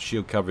about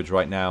shield coverage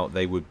right now.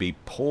 They would be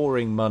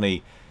pouring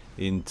money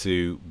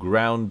into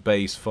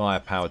ground-based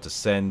firepower to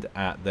send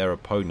at their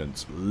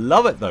opponents.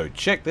 Love it, though.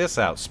 Check this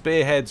out.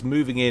 Spearheads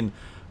moving in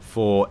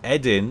for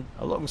Edin,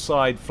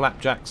 alongside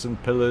Flapjacks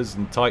and Pillars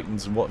and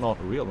Titans and whatnot.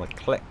 A real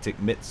eclectic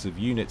mix of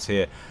units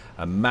here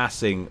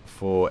amassing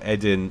for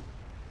Edin.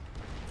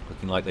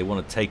 Looking like they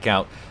want to take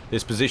out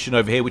this position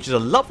over here, which is a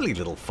lovely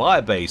little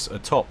fire base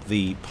atop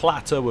the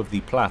plateau of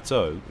the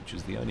plateau, which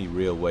is the only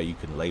real way you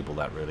can label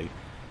that, really.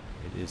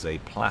 It is a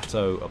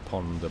plateau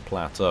upon the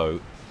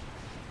plateau.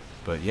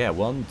 But yeah,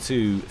 1,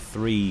 2,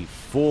 3,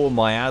 4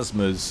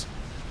 miasmas.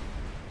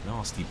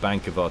 Nasty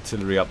bank of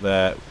artillery up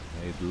there.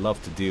 They'd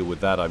love to deal with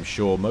that, I'm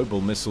sure.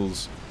 Mobile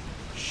missiles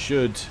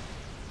should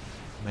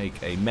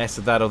make a mess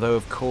of that, although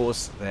of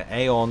course they're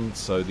Aeon,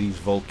 so these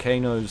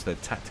volcanoes, their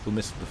tactical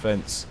missile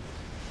defense,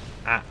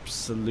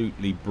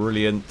 absolutely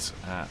brilliant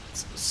at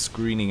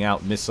screening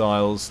out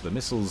missiles. The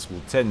missiles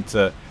will tend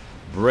to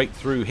break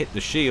through, hit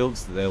the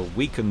shields. They'll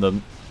weaken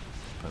them,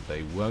 but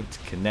they won't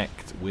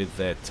connect with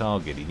their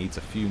target. He needs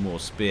a few more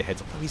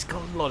spearheads. Oh, he's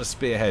got a lot of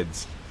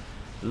spearheads.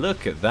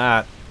 Look at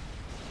that.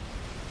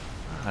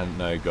 I don't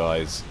know,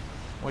 guys.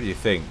 What do you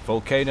think?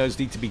 Volcanoes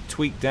need to be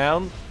tweaked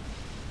down?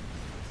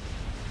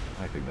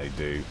 I think they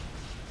do.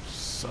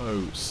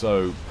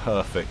 So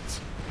perfect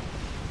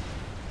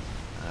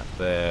at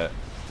their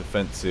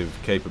defensive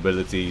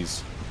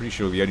capabilities. I'm pretty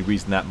sure the only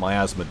reason that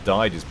miasma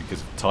died is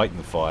because of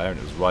Titan fire, and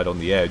it was right on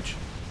the edge.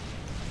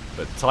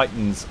 But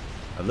Titan's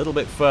a little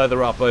bit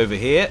further up over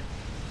here,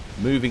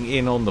 moving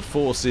in on the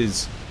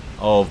forces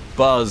of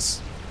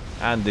Buzz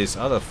and this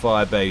other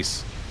fire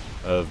base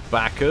of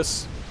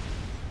Bacchus.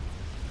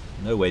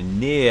 Nowhere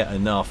near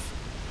enough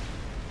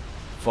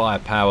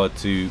firepower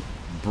to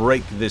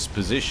break this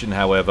position,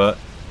 however.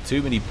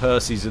 Too many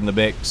Percys in the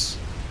mix.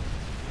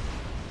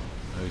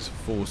 Those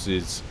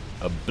forces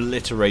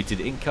obliterated.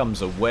 In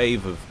comes a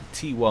wave of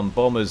T1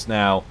 bombers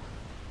now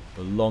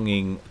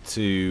belonging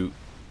to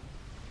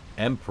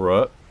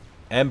Emperor.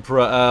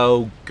 Emperor,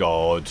 oh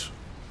god.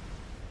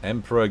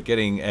 Emperor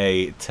getting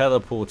a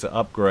teleporter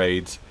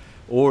upgrade.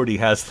 Already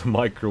has the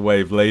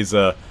microwave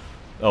laser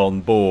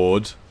on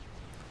board.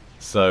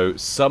 So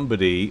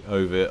somebody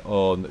over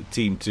on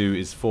Team 2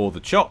 is for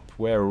the chop.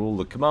 Where are all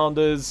the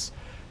commanders?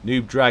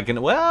 Noob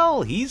Dragon,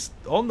 well, he's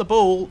on the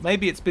ball.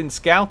 Maybe it's been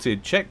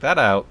scouted. Check that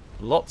out.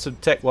 Lots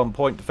of Tech 1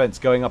 point defense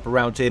going up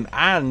around him.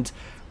 And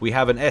we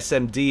have an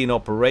SMD in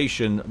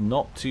operation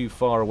not too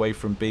far away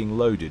from being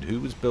loaded. Who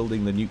was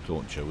building the nuke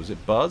launcher? Was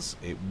it Buzz?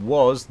 It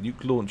was.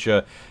 Nuke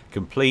launcher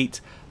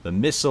complete. The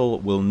missile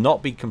will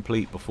not be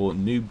complete before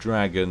Noob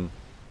Dragon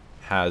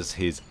has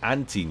his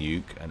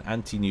anti-nuke, an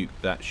anti-nuke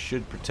that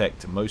should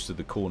protect most of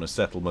the corner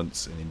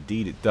settlements, and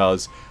indeed it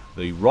does.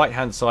 The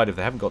right-hand side, if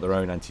they haven't got their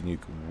own anti-nuke,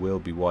 will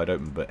be wide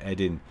open, but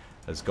Edin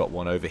has got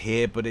one over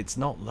here, but it's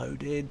not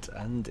loaded,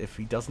 and if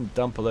he doesn't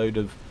dump a load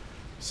of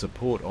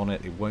support on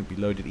it, it won't be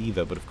loaded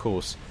either. But of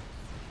course,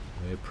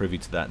 we're privy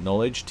to that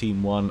knowledge.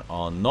 Team 1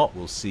 are not.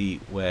 We'll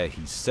see where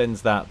he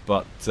sends that,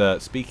 but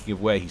speaking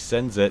of where he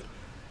sends it,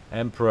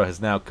 Emperor has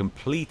now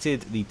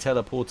completed the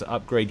teleporter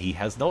upgrade. He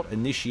has not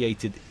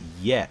initiated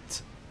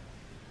yet.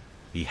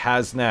 He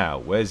has now.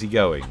 Where's he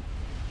going?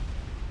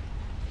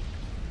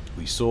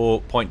 We saw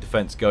point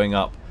defense going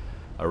up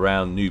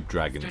around Noob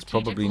Dragon. It's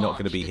probably not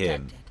going to be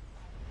him.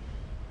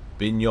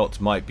 Bignot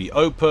might be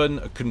open.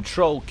 A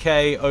Control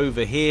K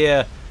over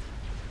here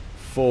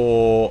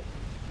for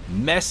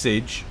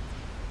Message.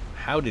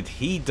 How did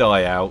he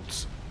die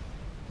out?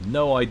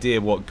 No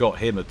idea what got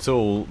him at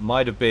all.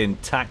 Might have been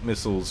TAC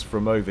missiles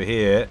from over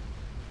here.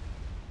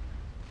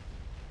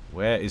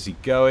 Where is he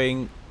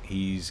going?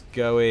 He's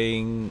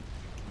going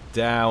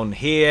down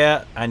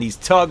here, and he's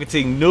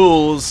targeting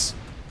Nules.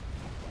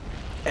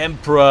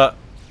 Emperor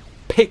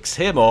picks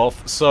him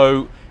off,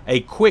 so a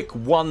quick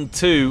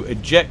 1-2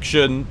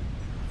 ejection.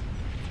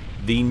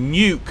 The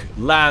nuke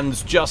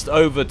lands just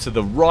over to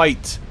the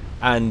right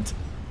and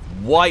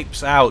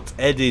wipes out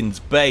Edin's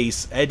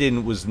base.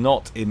 Edin was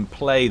not in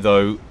play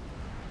though.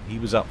 He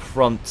was up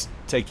front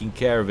taking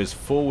care of his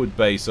forward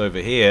base over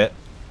here.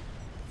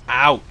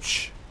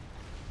 Ouch.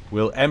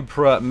 Will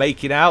Emperor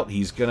make it out?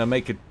 He's going to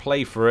make a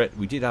play for it.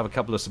 We did have a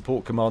couple of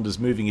support commanders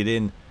moving it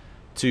in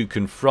to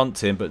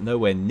confront him, but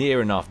nowhere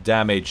near enough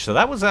damage. So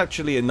that was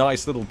actually a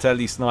nice little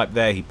tele-snipe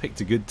there. He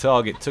picked a good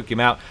target, took him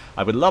out.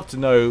 I would love to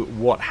know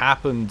what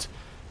happened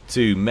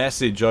to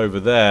Message over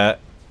there,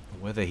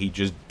 whether he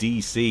just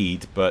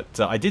DC'd, but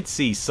I did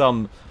see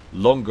some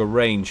longer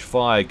range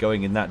fire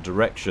going in that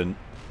direction.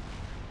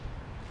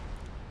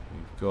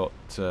 We've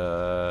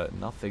got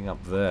nothing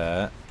up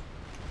there.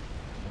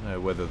 I don't know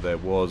whether there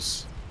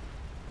was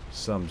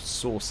some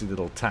saucy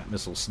little TAC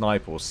missile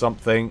snipe or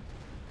something.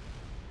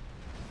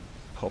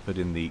 Pop it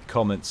in the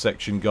comments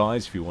section,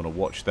 guys, if you want to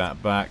watch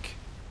that back.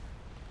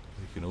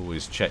 You can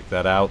always check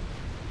that out.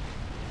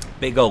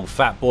 Big old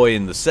fat boy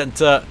in the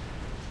center,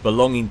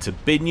 belonging to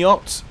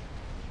Bignot.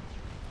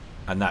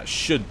 And that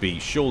should be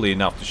surely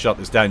enough to shut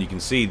this down. You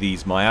can see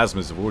these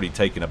miasmas have already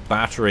taken a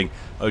battering.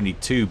 Only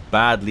 2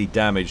 badly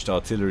damaged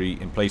artillery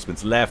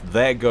emplacements left.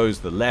 There goes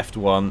the left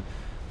one.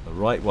 The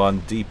right one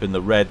deep in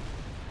the red.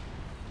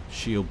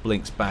 Shield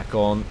blinks back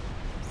on.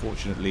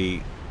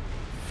 Fortunately,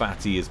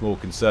 Fatty is more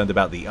concerned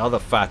about the other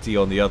Fatty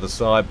on the other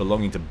side,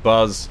 belonging to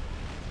Buzz.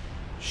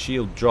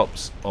 Shield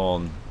drops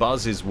on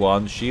Buzz's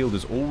one. Shield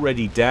is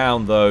already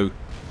down, though,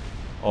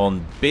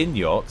 on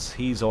Bignot's.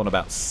 He's on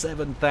about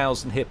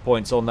 7,000 hit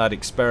points on that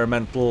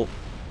experimental.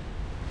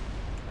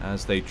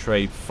 As they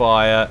trade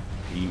fire,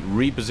 he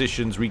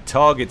repositions,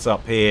 retargets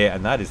up here,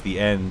 and that is the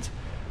end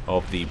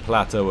of the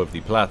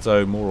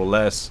plateau, more or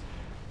less.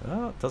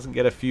 Doesn't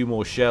get a few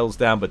more shells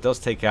down, but does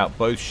take out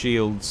both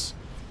shields.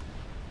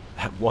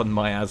 That one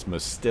miasma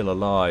still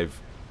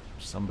alive.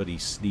 Somebody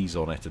sneeze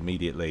on it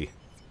immediately.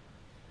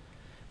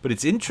 But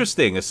it's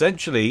interesting.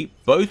 Essentially,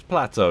 both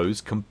plateaus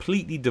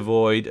completely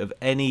devoid of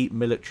any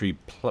military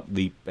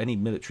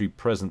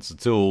presence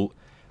at all.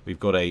 We've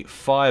got a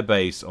fire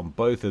base on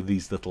both of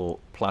these little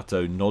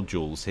plateau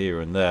nodules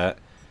here and there.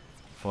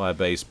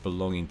 Firebase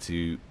belonging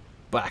to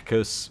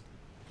Bacchus.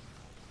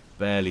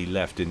 Barely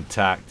left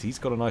intact. He's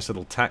got a nice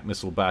little tac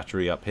missile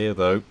battery up here,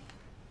 though.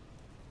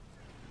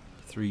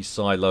 3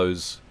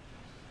 silos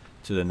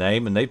to the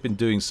name, and they've been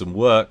doing some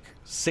work.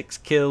 6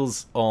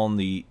 kills on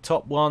the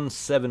top one,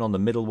 7 on the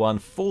middle one,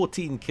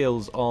 14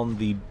 kills on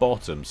the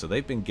bottom. So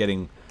they've been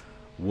getting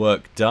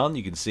work done.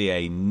 You can see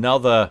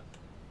another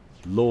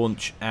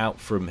launch out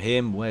from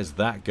him. Where's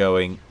that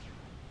going?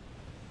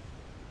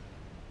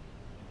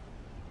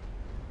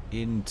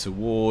 In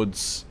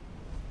towards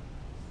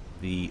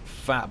the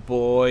Fat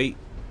Boy.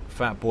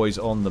 Fat Boy's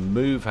on the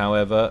move,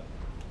 however.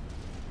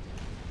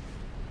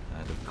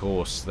 And of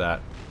course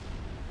that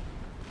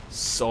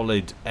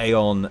solid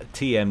Aeon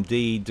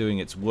TMD doing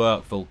its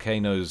work.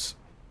 Volcanoes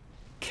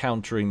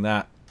countering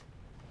that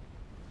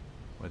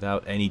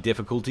without any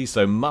difficulty.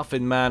 So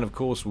Muffin Man, of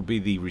course, will be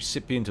the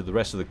recipient of the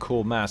rest of the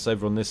core mass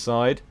over on this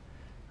side.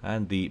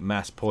 And the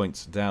mass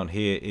points down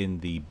here in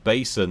the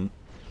basin.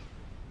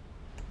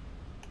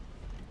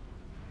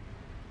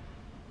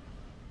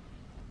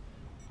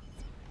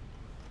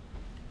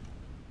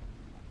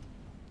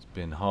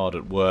 Been hard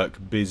at work,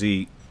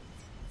 busy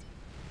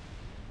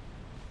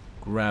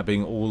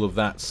grabbing all of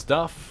that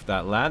stuff,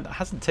 that land. It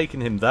hasn't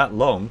taken him that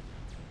long.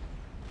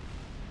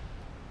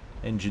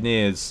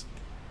 Engineers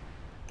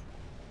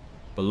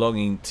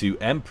belonging to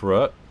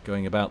Emperor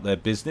going about their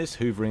business,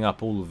 hoovering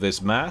up all of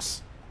this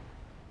mass.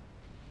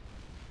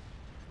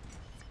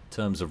 In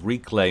terms of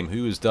reclaim,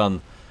 who has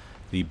done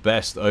the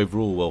best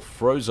overall? Well,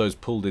 Frozo's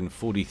pulled in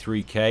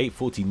 43k,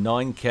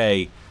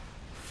 49k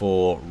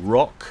for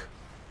Rock.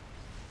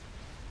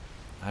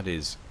 That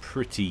is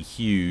pretty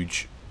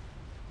huge.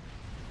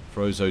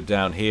 Frozo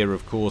down here,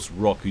 of course.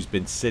 Rock, who's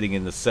been sitting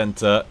in the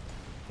center.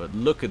 But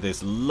look at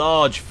this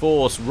large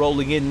force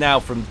rolling in now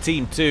from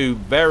Team 2.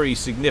 Very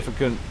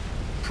significant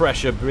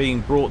pressure being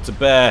brought to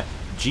bear.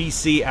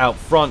 GC out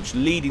front,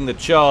 leading the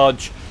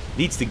charge.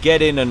 Needs to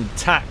get in and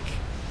tack,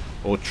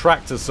 or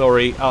tractor,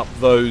 sorry, up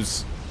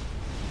those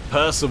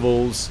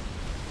Percivals.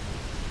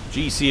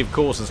 GC, of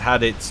course, has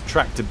had its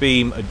tractor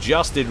beam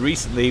adjusted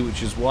recently,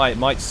 which is why it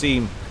might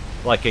seem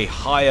like a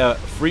higher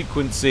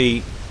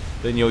frequency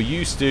than you're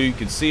used to. You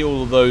can see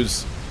all of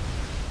those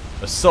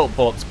assault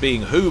bots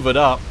being hoovered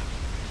up.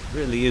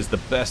 Really is the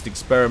best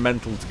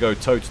experimental to go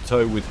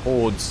toe-to-toe with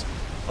hordes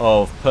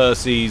of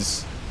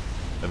Percys.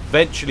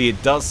 Eventually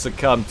it does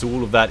succumb to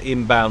all of that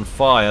inbound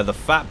fire. The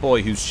Fat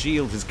Boy, whose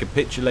shield has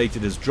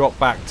capitulated, has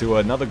dropped back to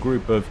another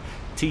group of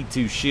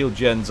T2 shield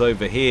gens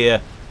over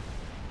here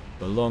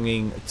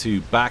belonging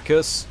to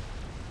Bacchus.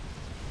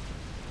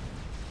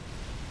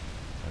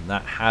 And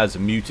that has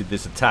muted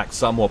this attack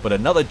somewhat. But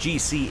another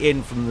GC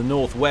in from the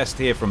northwest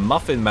here from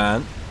Muffin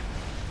Man.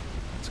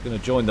 It's going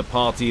to join the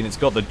party, and it's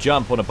got the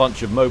jump on a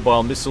bunch of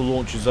mobile missile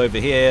launchers over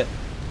here.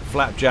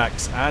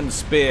 Flapjacks and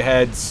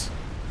spearheads.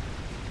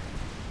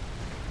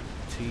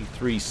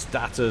 T3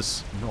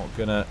 status not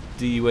going to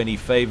do you any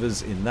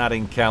favors in that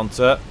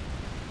encounter.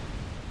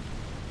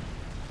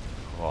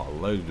 Oh, a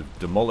load of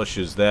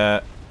demolishers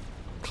there.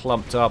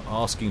 Clumped up,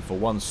 asking for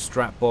one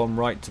strap bomb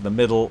right to the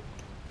middle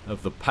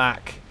of the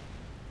pack.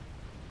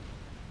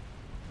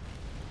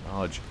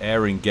 Large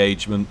air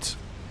engagement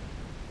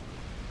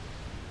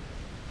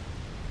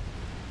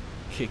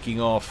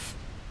kicking off.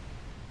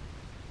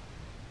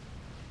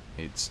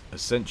 It's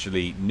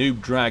essentially Noob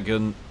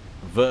Dragon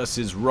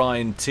versus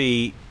Ryan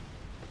T.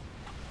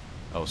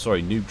 Oh,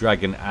 sorry, Noob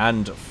Dragon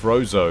and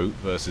Frozo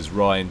versus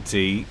Ryan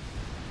T.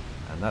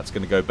 And that's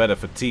going to go better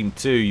for Team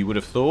 2, you would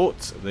have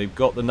thought. They've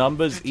got the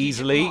numbers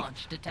easily.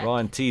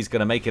 Ryan T is going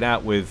to make it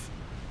out with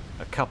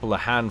a couple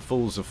of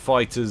handfuls of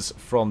fighters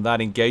from that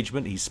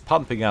engagement. He's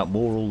pumping out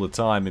more all the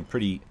time in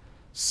pretty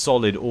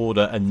solid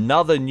order.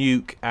 Another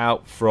nuke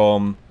out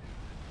from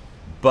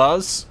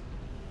Buzz.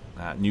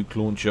 That nuke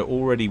launcher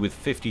already with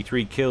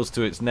 53 kills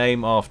to its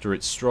name after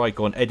its strike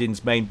on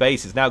Edin's main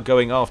base. It's now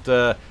going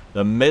after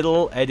the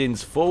middle,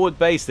 Edin's forward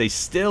base. They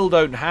still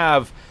don't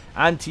have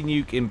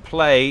anti-nuke in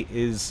play.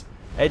 Is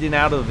Edin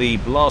out of the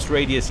blast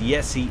radius?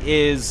 Yes, he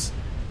is.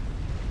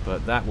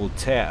 But that will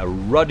tear a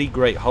ruddy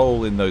great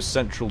hole in those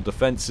central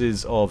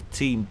defenses of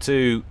Team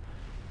 2.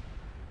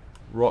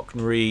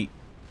 Rocknery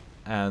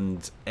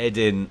and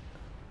Edin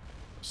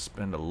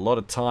spend a lot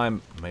of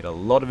time, made a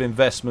lot of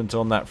investment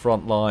on that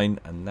front line,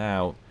 and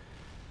now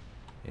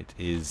it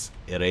is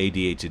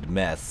irradiated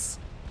mess.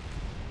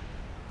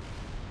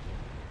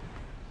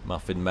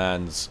 Muffin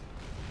Man's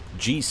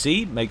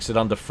GC makes it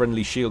under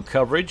friendly shield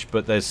coverage,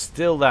 but there's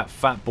still that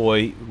Fat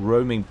Boy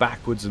roaming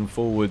backwards and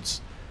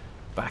forwards,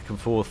 back and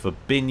forth for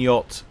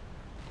Bignot,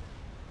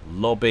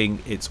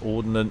 lobbing its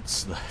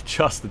ordnance.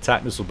 Just the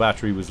tac missile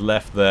battery was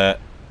left there.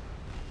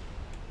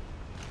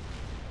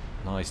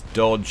 Nice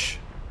dodge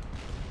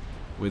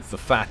with the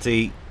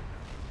Fatty.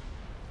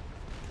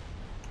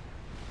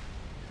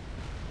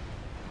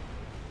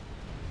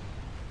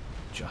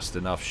 Just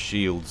enough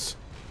shields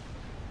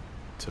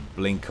to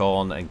blink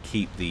on and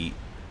keep the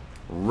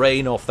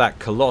rain off that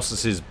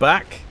Colossus's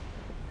back.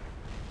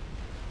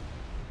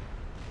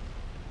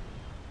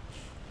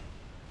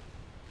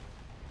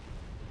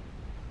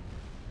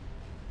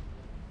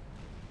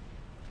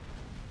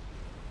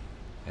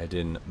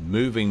 Edin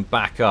moving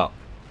back up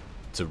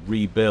to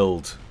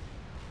rebuild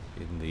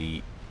in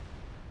the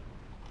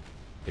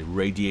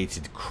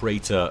irradiated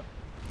crater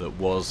that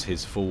was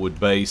his forward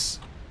base.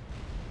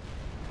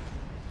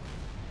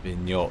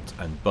 Bignot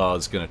and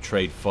Buzz going to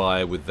trade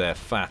fire with their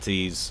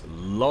fatties. A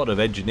lot of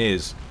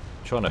engineers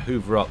trying to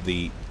hoover up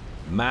the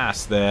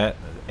mass there.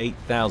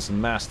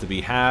 8,000 mass to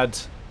be had.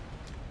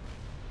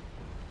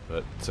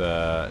 But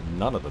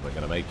none of them are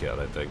going to make it, I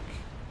don't think.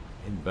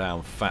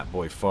 Inbound Fat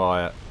Boy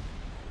fire.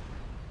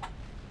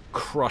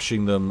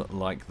 Crushing them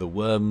like the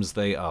worms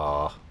they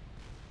are.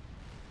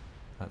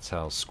 That's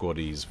how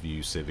squaddies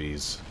view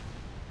civvies.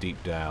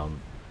 Deep down.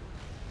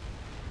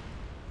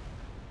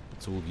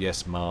 It's all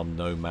yes ma'am,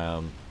 no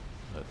ma'am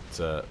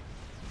that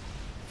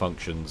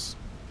functions.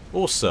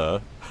 Or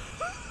sir.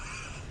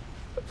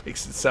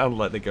 Makes it sound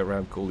like they go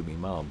around calling me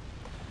ma'am.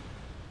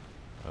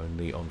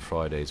 Only on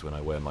Fridays when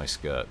I wear my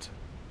skirt.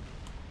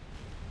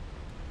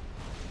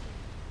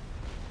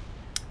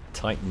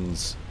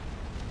 Titans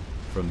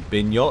from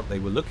Bignot. They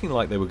were looking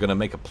like they were going to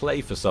make a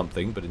play for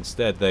something, but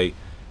instead they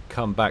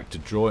come back to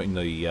drawing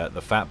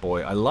the Fat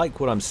Boy. I like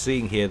what I'm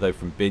seeing here, though,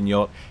 from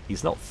Bignot.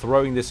 He's not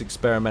throwing this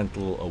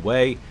experimental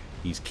away.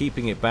 He's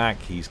keeping it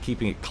back. He's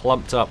keeping it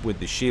clumped up with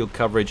the shield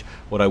coverage.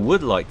 What I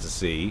would like to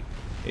see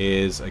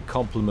is a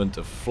complement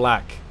of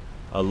flak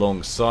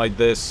alongside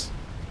this.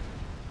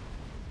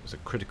 It was a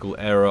critical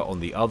error on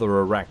the other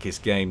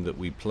Arracis game that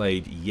we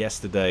played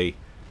yesterday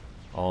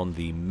on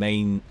the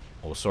main...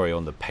 or sorry,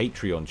 on the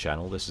Patreon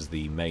channel. This is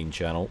the main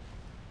channel.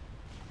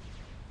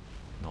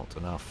 Not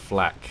enough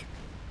flak.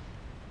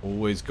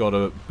 Always got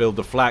to build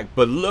the flak.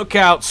 But look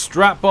out!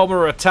 Strap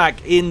bomber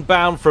attack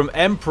inbound from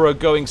Emperor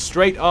going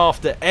straight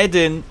after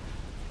Edin.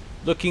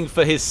 Looking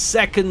for his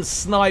second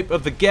snipe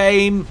of the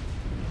game.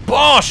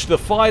 Bosh! The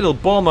final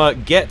bomber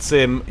gets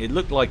him. It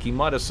looked like he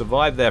might have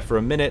survived there for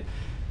a minute.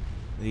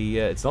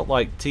 It's not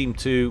like Team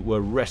 2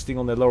 were resting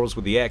on their laurels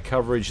with the air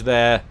coverage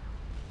there.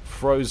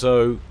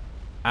 Frozo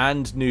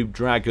and Noob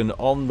Dragon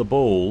on the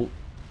ball,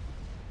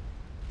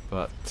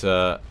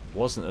 but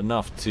wasn't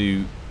enough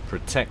to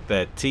protect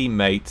their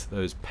teammate,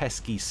 those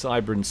pesky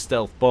Cybran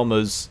stealth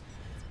bombers.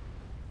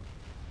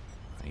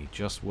 They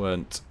just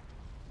weren't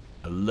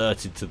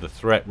alerted to the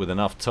threat with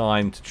enough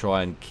time to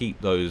try and keep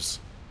those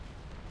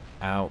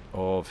out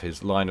of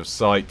his line of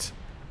sight.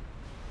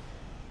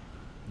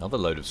 Another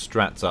load of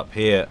strats up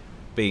here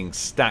being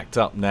stacked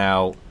up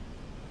now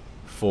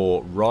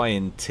for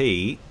Ryan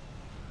T.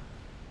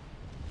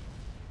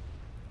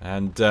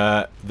 And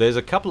there's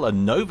a couple of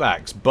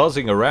Novaks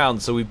buzzing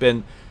around, so we've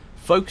been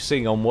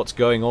focusing on what's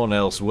going on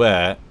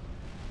elsewhere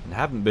and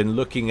haven't been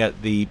looking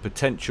at the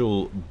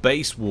potential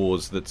base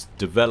wars that's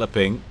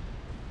developing.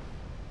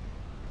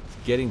 It's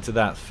getting to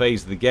that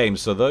phase of the game.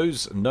 So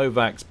those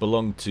Novaks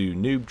belong to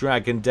Noob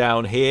Dragon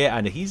down here,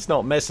 and he's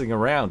not messing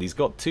around. He's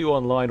got 2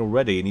 online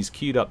already, and he's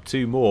queued up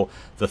 2 more.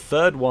 The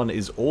third one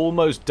is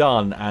almost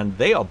done, and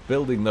they are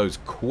building those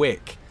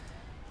quick.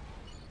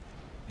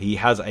 He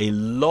has a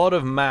lot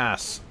of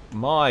mass.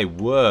 My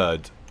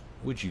word.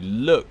 Would you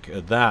look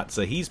at that?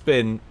 So he's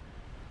been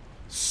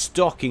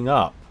stocking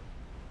up.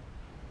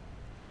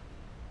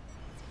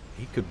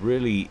 He could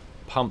really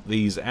pump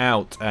these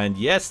out. And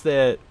yes,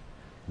 they're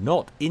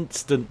not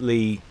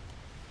instantly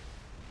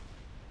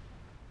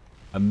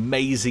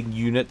amazing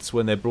units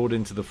when they're brought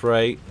into the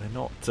fray. They're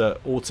not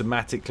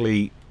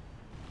automatically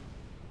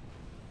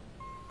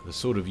the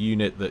sort of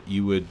unit that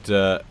you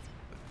would...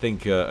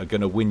 think are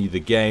going to win you the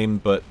game,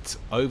 but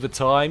over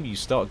time you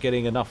start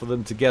getting enough of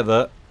them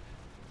together,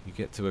 you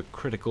get to a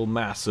critical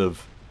mass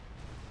of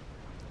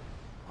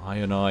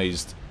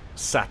ionized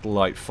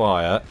satellite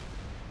fire.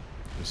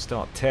 You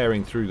start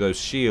tearing through those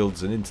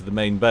shields and into the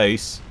main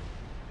base.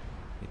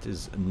 It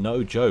is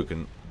no joke,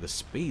 and the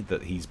speed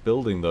that he's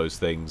building those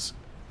things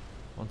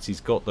once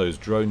he's got those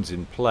drones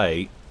in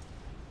play.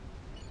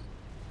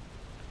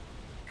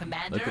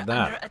 Commander look at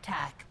that. Under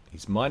attack.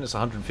 He's minus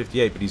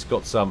 158, but he's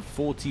got some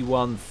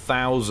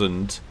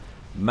 41,000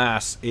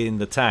 mass in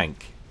the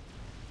tank.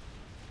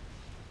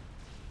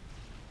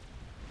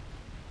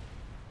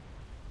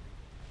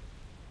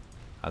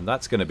 And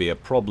that's going to be a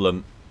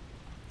problem.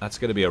 That's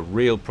going to be a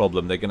real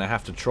problem. They're going to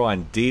have to try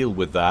and deal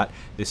with that.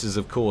 This is,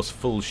 of course,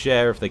 full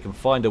share. If they can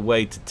find a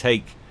way to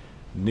take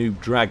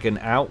Noob Dragon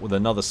out with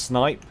another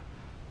snipe,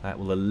 that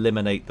will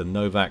eliminate the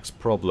Novak's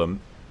problem.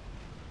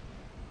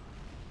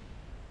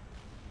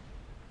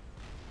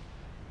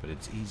 But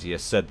it's easier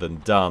said than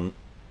done.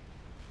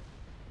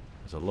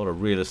 There's a lot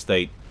of real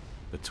estate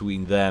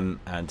between them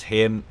and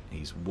him.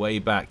 He's way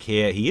back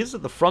here. He is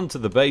at the front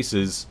of the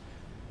bases.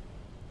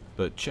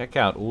 But check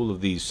out all of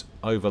these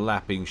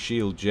overlapping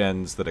shield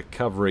gens that are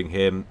covering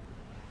him.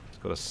 He's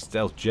got a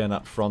stealth gen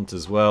up front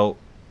as well.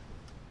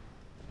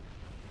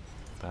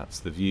 That's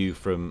the view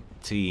from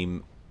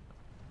Team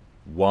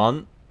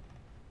 1.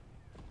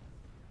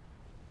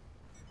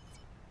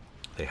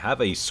 They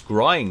have a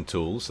scrying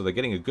tool, so they're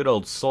getting a good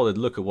old solid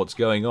look at what's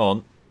going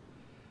on.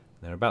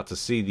 They're about to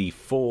see the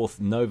 4th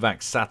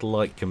Novak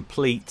satellite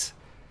complete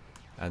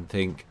and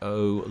think,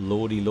 oh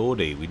lordy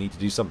lordy, we need to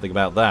do something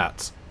about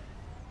that.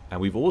 And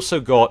we've also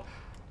got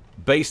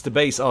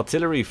base-to-base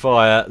artillery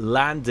fire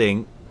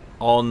landing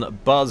on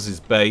Buzz's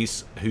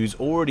base, who's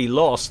already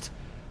lost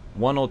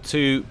 1 or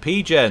 2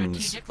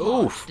 P-gens.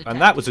 Oof, and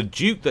that was a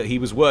Duke that he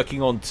was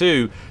working on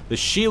too. The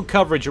shield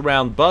coverage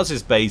around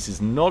Buzz's base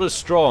is not as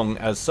strong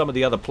as some of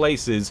the other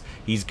places.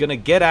 He's going to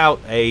get out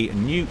a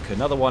nuke,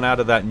 another one out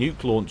of that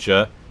nuke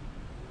launcher.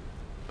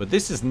 But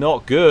this is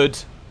not good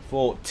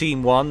for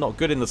Team 1, not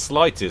good in the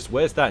slightest.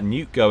 Where's that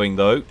nuke going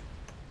though?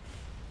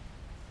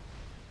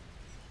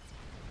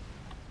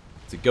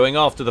 Is it going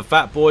after the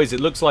Fat Boys? It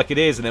looks like it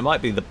is, and it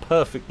might be the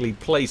perfectly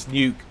placed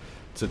nuke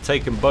to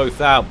take them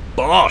both out.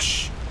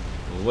 Bosh!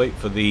 We'll wait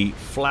for the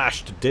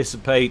flash to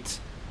dissipate.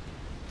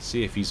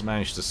 See if he's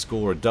managed to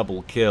score a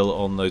double kill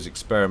on those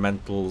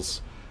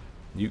experimentals.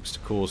 Nukes,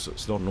 of course,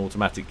 it's not an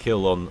automatic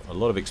kill on a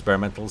lot of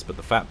experimentals, but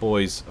the Fat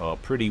Boys are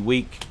pretty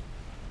weak.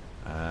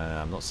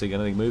 I'm not seeing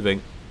anything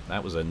moving.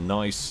 That was a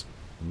nice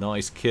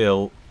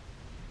kill.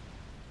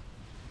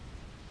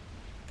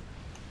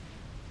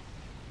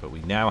 But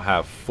we now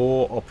have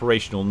 4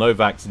 operational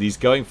Novaks, and he's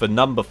going for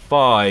number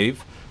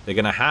 5. They're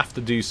going to have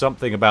to do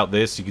something about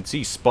this. You can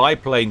see spy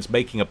planes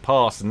making a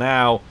pass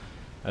now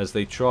as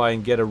they try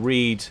and get a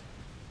read,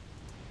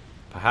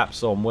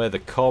 perhaps on where the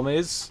comm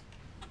is.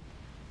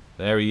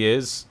 There he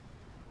is.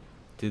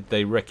 Did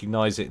they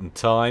recognize it in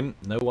time?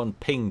 No one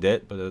pinged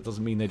it, but it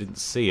doesn't mean they didn't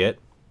see it.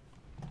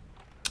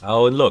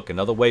 Oh, and look,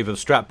 another wave of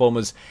strat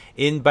bombers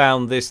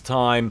inbound this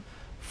time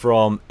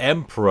from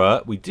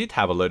Emperor. We did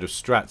have a load of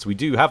strats. We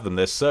do have them.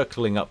 They're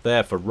circling up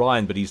there for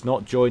Ryan, but he's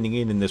not joining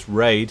in this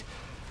raid.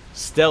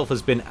 Stealth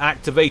has been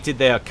activated.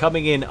 They are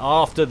coming in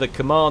after the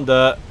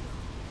commander.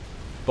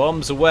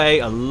 Bombs away.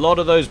 A lot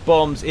of those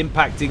bombs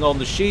impacting on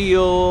the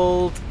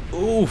shield.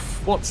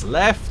 Oof, what's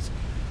left?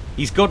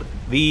 He's got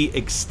the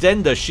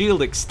extender,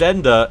 shield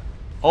extender,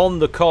 on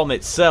the comm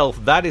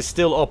itself. That is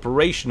still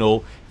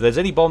operational. If there's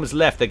any bombs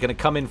left, they're going to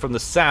come in from the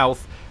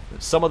south.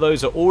 Some of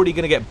those are already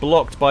going to get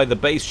blocked by the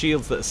base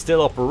shields that are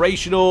still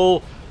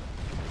operational.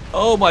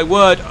 Oh my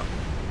word.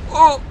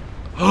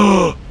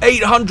 Oh,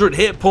 800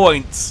 hit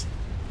points.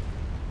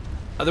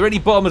 Are there any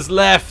bombers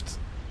left?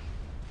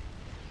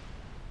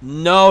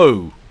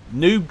 No.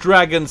 Noob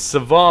Dragon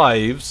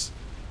survives.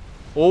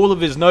 All of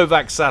his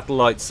Novak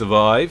satellites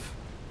survive.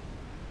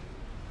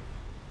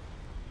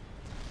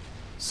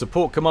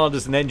 Support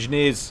commanders and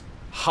engineers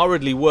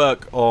hurriedly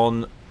work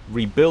on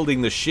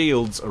rebuilding the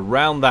shields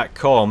around that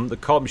comm. The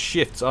comm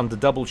shifts under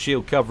double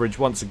shield coverage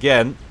once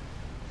again.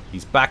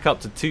 He's back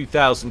up to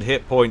 2,000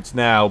 hit points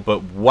now,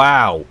 but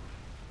wow.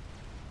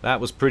 That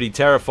was pretty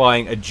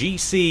terrifying. A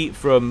GC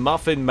from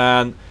Muffin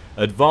Man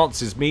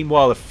advances.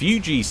 Meanwhile, a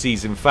few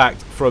GCs, in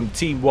fact, from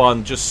Team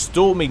 1 just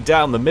storming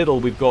down the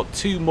middle. We've got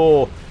 2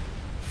 more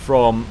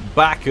from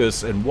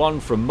Bacchus and 1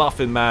 from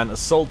Muffin Man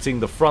assaulting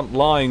the front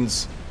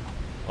lines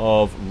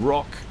of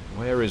Rock.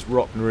 Where is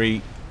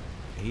Rocknery?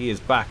 He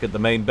is back at the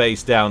main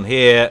base down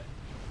here.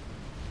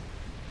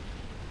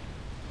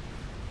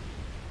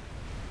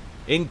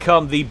 In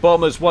come the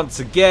bombers once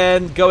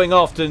again, going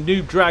after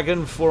Noob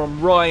Dragon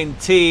from Ryan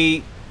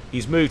T.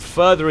 He's moved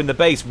further in the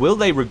base. Will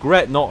they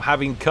regret not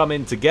having come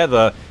in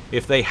together?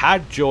 If they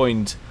had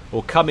joined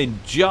or come in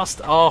just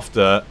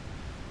after,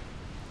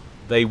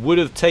 they would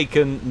have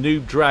taken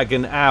Noob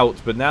Dragon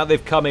out, but now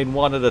they've come in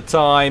one at a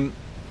time.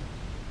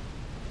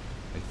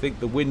 I think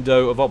the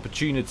window of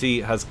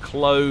opportunity has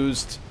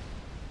closed.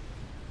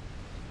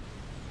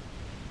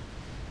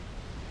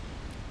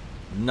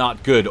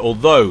 Not good,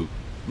 although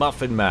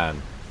Muffin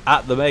Man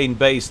at the main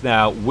base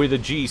now with a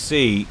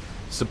GC.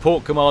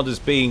 Support commanders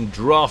being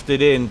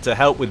drafted in to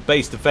help with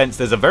base defense.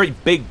 There's a very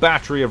big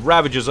battery of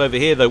Ravagers over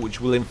here though,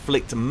 which will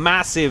inflict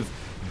massive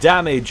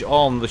damage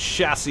on the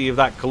chassis of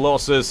that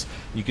Colossus.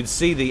 You can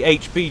see the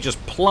HP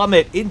just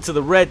plummet into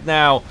the red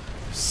now.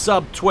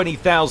 Sub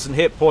 20,000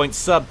 hit points,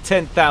 sub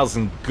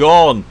 10,000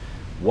 gone.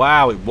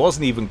 Wow, it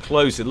wasn't even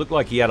close. It looked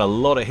like he had a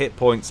lot of hit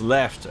points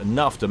left,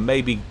 enough to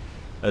maybe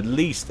at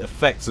least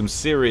affect some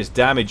serious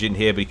damage in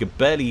here, but he could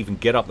barely even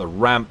get up the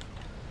ramp.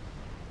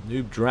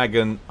 Noob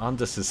Dragon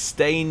under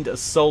sustained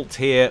assault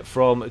here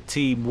from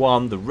Team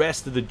 1. The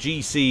rest of the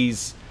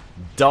GCs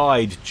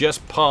died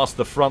just past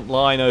the front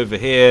line over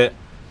here.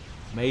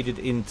 Made it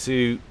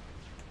into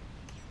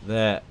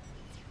their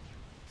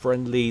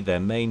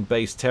main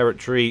base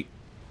territory,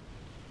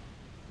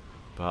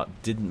 but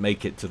didn't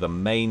make it to the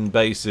main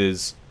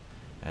bases.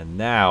 And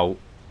now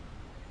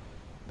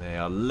they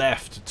are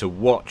left to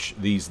watch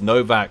these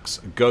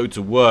Novaks go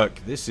to work.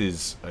 This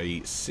is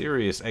a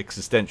serious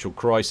existential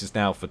crisis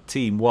now for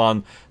Team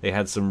 1. They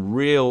had some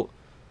real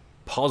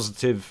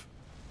positive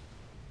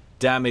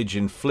damage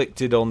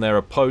inflicted on their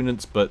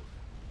opponents, but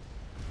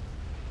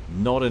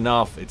not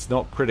enough. It's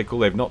not critical.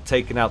 They've not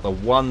taken out the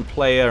one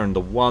player and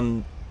the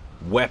one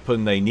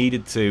weapon they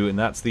needed to, and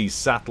that's these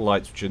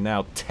satellites, which are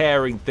now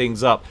tearing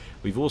things up.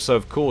 We've also,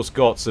 of course,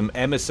 got some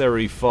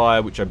emissary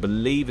fire, which I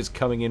believe is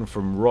coming in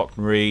from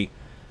Rocknery.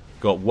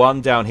 Got one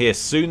down here.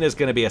 Soon there's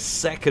going to be a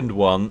second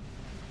one.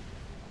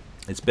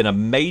 It's been a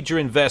major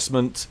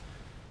investment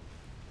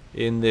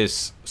in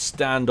this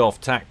standoff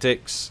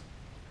tactics.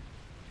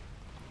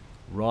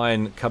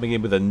 Ryan coming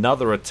in with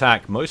another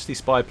attack. Mostly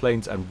spy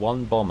planes and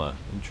one bomber.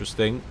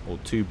 Interesting. Or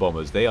two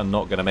bombers. They are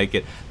not going to make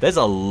it. There's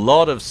a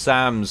lot of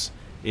SAMs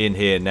in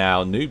here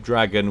now. Noob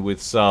Dragon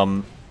with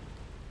some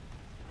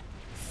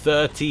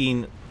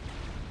 13...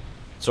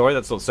 Sorry,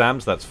 that's not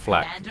SAMs. That's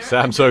flak.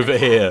 SAMs over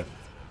here.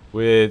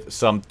 With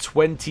some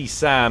 20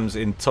 SAMs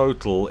in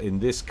total in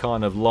this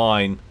kind of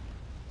line.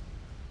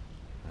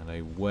 And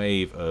a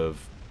wave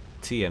of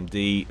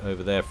TMD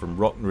over there from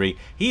Rocknery.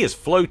 He is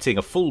floating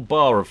a full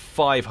bar of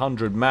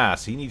 500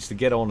 mass. He needs to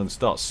get on and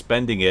start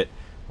spending it.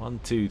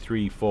 1, 2,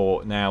 3,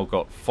 4. Now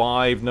got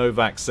 5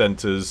 Novak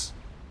centers.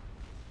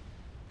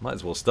 Might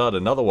as well start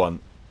another one.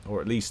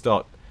 Or at least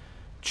start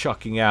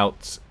chucking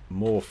out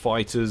more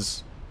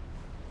fighters.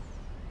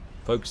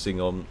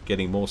 Focusing on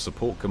getting more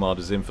support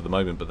commanders in for the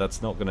moment. But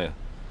that's not going to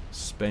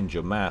spend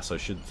your mass, I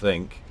should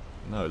think.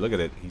 No, look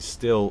at it. He's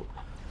still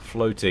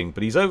floating,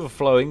 but he's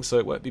overflowing, so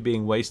it won't be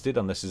being wasted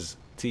unless his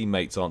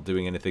teammates aren't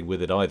doing anything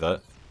with it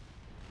either.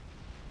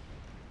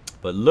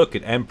 But look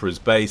at Emperor's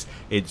base.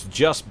 It's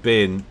just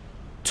been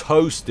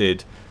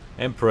toasted.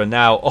 Emperor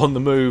now on the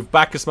move.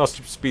 Bacchus must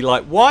just be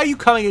like, why are you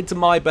coming into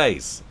my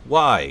base?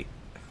 Why?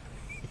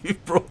 You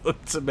brought them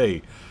to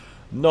me.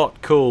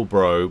 Not cool,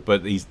 bro.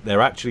 But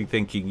they're actually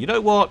thinking, you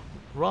know what?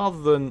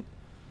 Rather than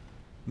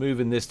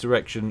move in this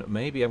direction,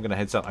 maybe I'm going to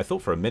head south. I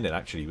thought for a minute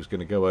actually he was going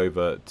to go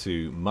over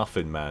to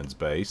Muffin Man's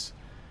base,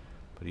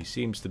 but he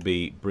seems to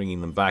be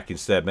bringing them back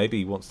instead. Maybe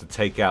he wants to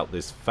take out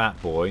this fat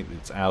boy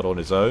that's out on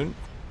his own.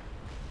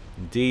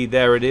 Indeed,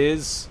 there it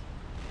is.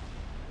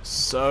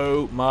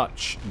 So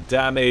much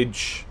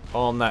damage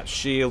on that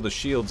shield. The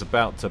shield's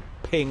about to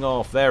ping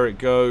off. There it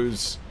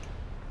goes.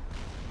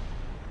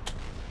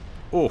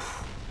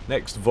 Oof.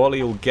 Next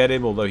volley will get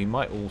him, although he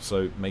might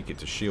also make it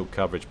to shield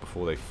coverage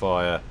before they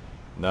fire.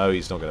 No,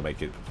 he's not going to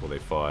make it before they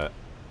fire.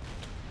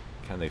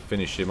 Can they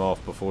finish him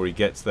off before he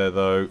gets there,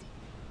 though?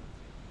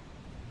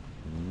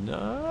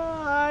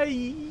 No.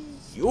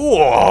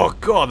 Oh,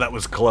 God, that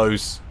was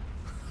close.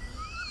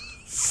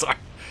 Sorry.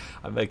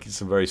 I'm making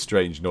some very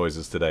strange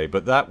noises today.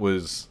 But that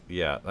was,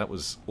 yeah, that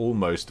was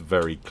almost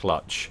very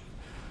clutch.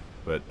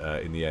 But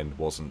in the end,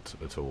 wasn't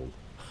at all.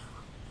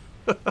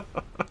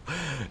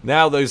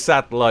 Now those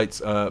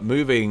satellites are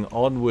moving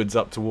onwards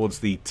up towards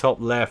the top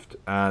left,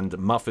 and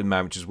Muffin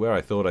Man, which is where I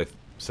thought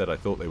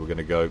they were going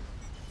to go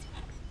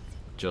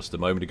just a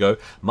moment ago.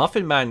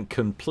 Muffin Man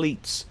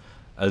completes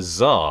a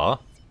Tsar.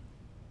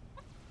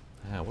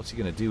 Now, what's he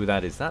going to do with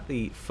that? Is that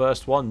the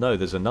first one? No,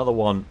 there's another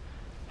one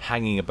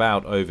hanging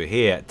about over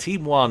here.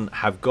 Team 1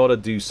 have got to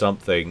do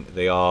something.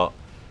 They are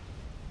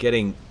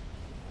getting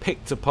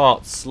picked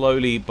apart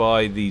slowly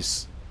by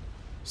these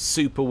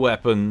super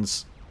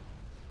weapons.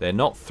 They're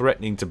not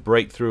threatening to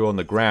break through on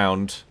the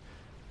ground.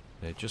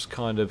 They're just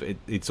kind of...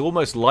 It's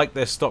almost like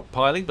they're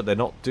stockpiling, but they're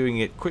not doing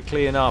it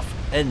quickly enough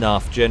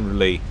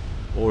generally,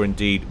 or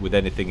indeed with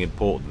anything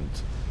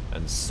important.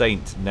 And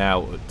Saint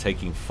now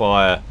taking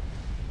fire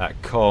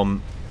at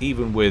Com,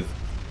 even with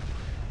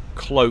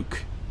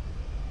Cloak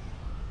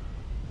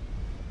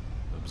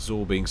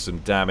absorbing some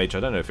damage. I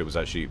don't know if it was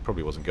actually... It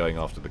probably wasn't going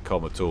after the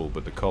Com at all,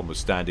 but the Com was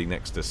standing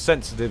next to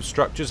sensitive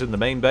structures in the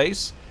main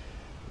base,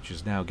 which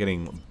is now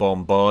getting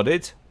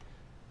bombarded.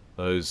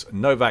 Those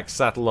Novak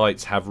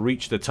satellites have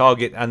reached the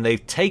target, and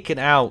they've taken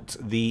out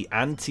the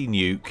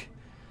anti-nuke.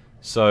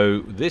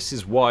 So this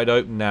is wide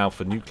open now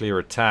for nuclear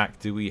attack.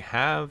 Do we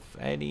have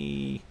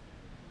any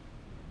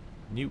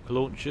nuke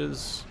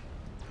launchers?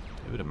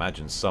 I would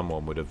imagine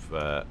someone would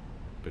have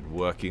been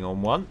working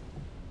on one.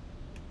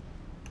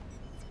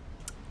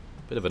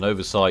 Bit of an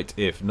oversight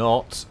if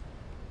not.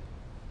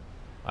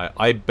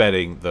 I'm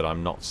betting that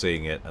I'm not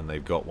seeing it and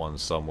they've got one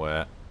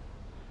somewhere.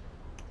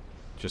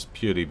 Just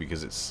purely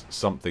because it's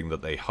something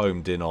that they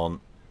homed in on.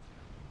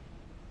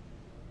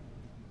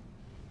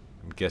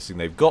 I'm guessing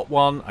they've got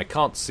one. I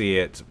can't see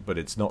it, but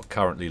it's not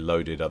currently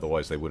loaded,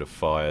 otherwise they would have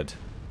fired.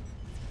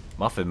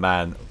 Muffin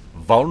Man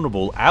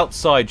vulnerable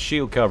outside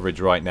shield coverage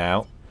right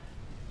now.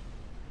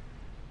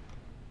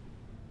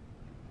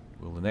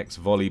 Will the next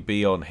volley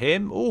be on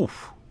him?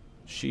 Oof.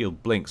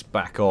 Shield blinks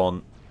back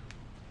on.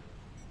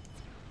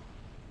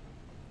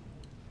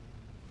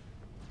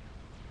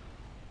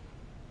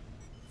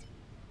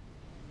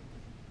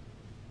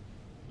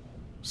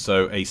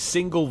 So a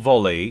single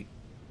volley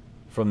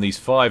from these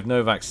 5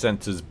 Novak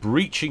centers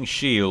breaching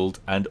shield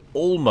and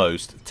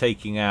almost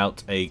taking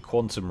out a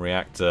quantum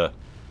reactor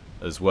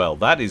as well.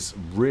 That is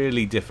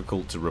really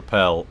difficult to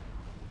repel.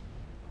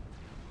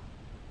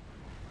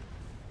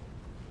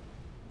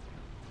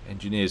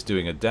 Engineers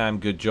doing a damn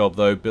good job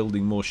though,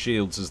 building more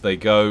shields as they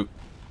go.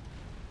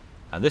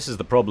 And this is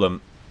the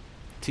problem.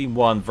 Team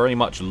 1 very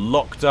much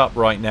locked up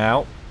right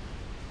now.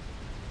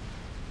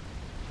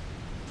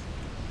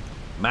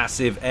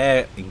 Massive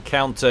air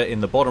encounter in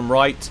the bottom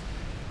right.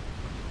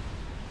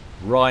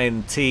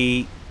 Ryan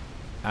T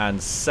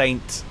and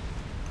Saint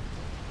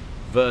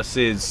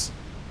versus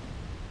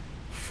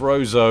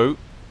Frozo.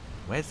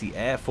 Where's the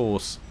Air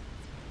Force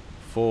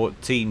for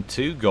Team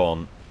 2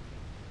 gone?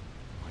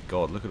 Oh my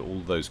god, look at all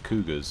those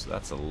Cougars.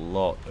 That's a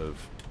lot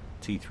of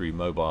T3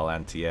 mobile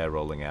anti-air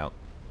rolling out.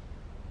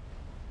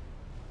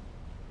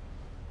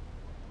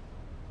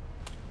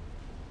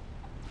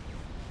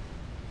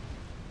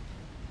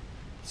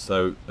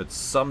 So at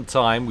some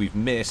time we've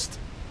missed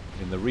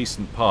in the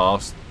recent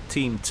past,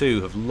 Team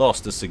 2 have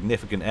lost a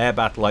significant air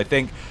battle, I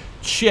think.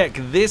 Check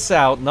this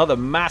out. Another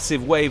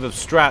massive wave of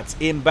strats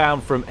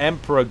inbound from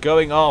Emperor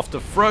going after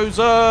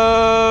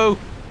Frozo.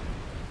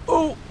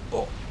 Oh,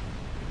 oh.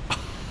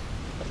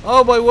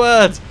 Oh my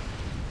word.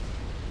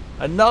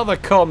 Another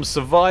comm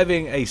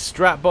surviving a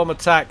strat bomb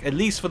attack, at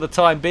least for the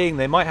time being.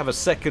 They might have a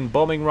second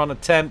bombing run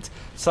attempt.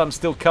 Some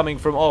still coming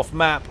from off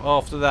map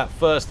after that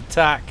first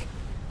attack.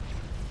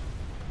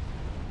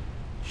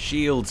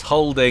 Shields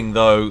holding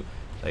though.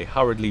 They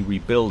hurriedly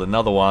rebuild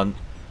another one.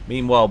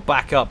 Meanwhile,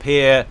 back up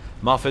here,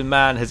 Muffin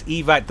Man has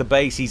evac'd the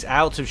base. He's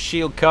out of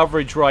shield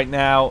coverage right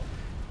now.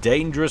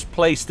 Dangerous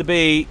place to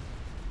be.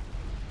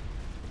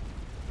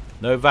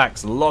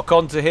 Novaks lock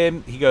onto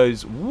him. He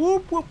goes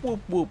whoop, whoop,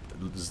 whoop, whoop.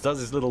 Does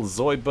his little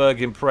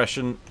Zoidberg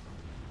impression.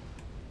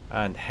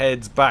 And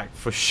heads back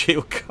for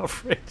shield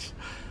coverage.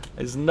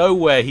 There's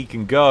nowhere he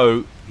can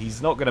go.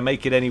 He's not going to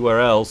make it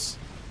anywhere else.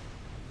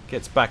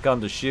 Gets back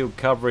under shield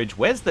coverage.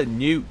 Where's the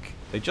nuke?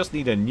 They just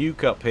need a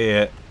nuke up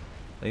here.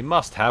 They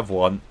must have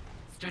one.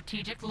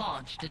 Strategic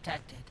launch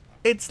detected.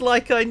 It's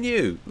like I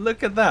knew.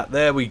 Look at that.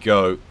 There we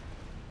go.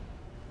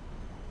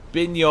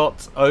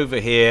 Bignot over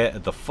here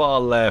at the far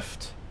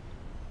left.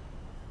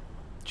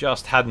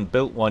 Just hadn't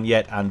built one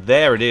yet. And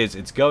there it is.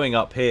 It's going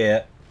up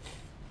here.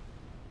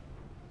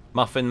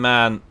 Muffin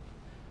Man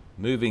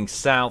moving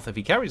south. If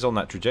he carries on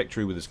that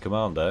trajectory with his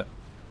commander...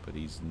 But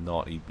he's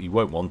not. He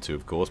won't want to,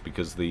 of course,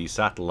 because the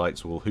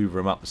satellites will hoover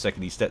him up the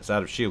second he steps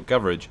out of shield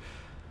coverage.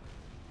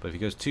 But if he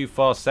goes too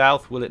far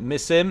south, will it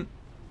miss him?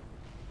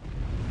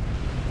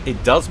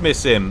 It does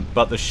miss him,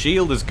 but the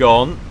shield is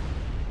gone.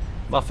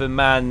 Muffin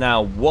Man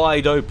now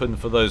wide open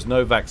for those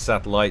Novak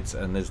satellites,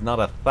 and there's not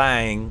a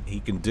thing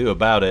he can do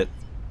about it.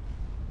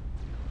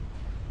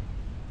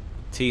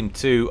 Team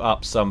 2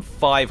 up some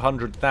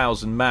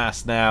 500,000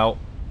 mass now.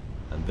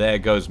 And there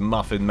goes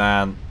Muffin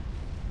Man.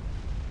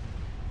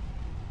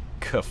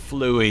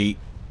 Kaflooey.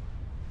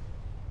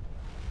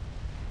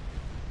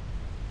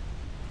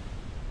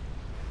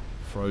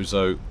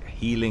 Frozo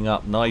healing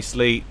up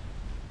nicely.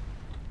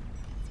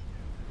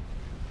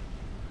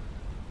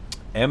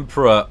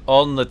 Emperor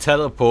on the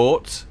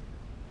teleport.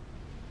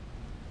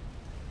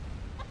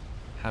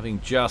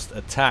 Having just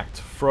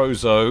attacked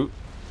Frozo.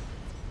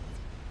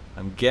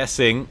 I'm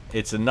guessing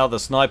it's another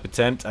snipe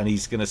attempt, and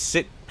he's going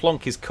to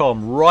plonk his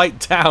comm right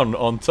down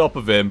on top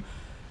of him.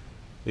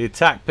 The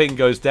attack ping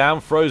goes down.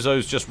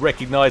 Frozo's just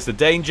recognized the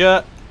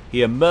danger.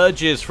 He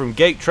emerges from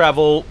gate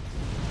travel.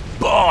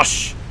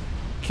 Bosh!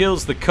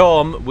 Kills the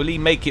comm. Will he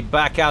make it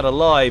back out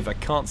alive? I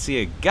can't see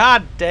a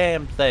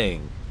goddamn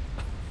thing.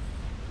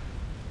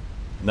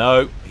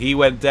 No, he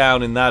went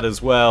down in that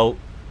as well.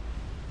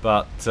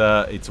 But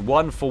it's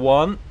 1 for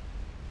 1.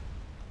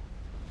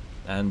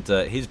 And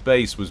his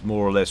base was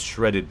more or less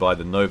shredded by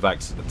the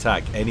Novak's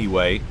attack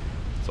anyway.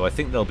 So I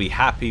think they'll be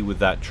happy with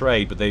that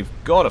trade. But they've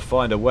got to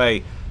find a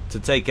way to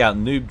take out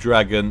Noob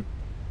Dragon,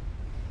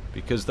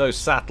 because those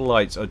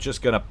satellites are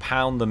just going to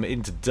pound them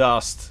into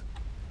dust.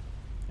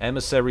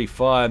 Emissary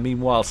fire,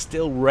 meanwhile,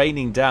 still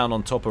raining down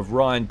on top of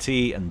Ryan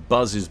T and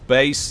Buzz's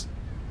base.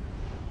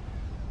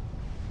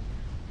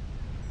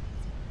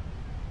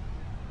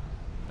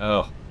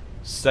 Oh,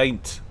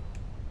 Saint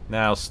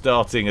now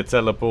starting a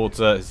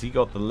teleporter. Has he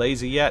got the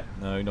laser yet?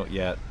 No, not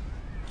yet.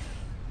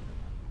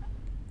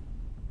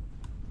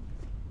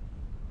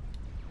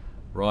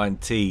 Ryan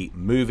T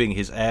moving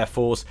his air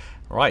force.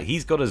 Right,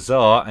 he's got a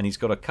Tsar and he's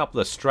got a couple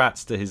of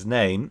strats to his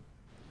name.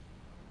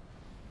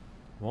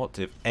 What,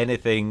 if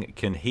anything,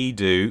 can he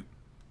do?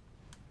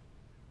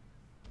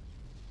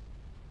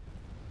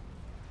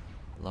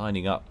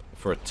 Lining up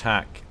for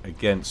attack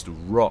against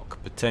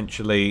Rock,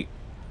 potentially.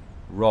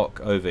 Rock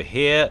over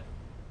here.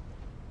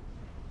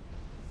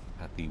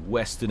 At the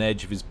western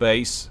edge of his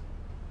base.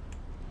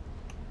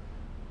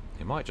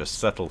 He might just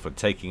settle for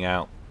taking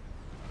out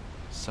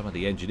some of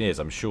the engineers.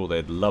 I'm sure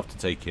they'd love to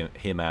take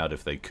him out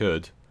if they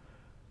could.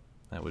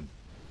 That would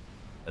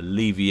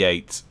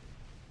alleviate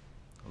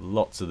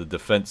lots of the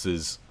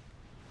defensive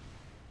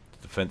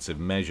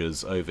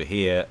measures over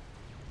here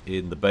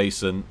in the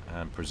basin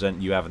and present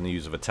new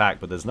avenues of attack.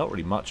 But there's not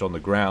really much on the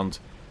ground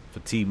for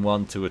Team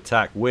 1 to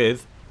attack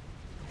with.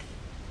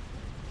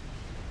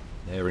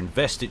 Their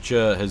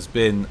investiture has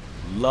been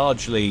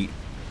largely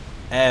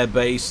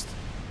air-based.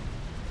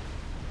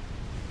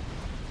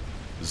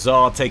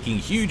 Tsar taking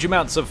huge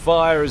amounts of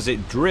fire as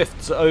it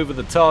drifts over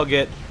the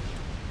target.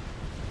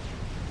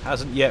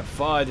 Hasn't yet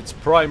fired its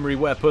primary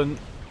weapon.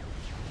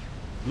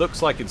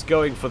 Looks like it's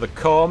going for the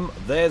comm.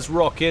 There's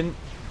Rockin'.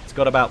 It's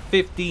got about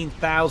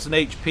 15,000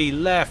 HP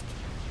left.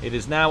 It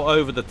is now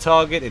over the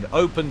target. It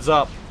opens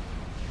up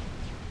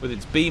with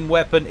its beam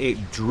weapon.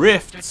 It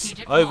drifts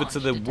over to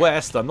the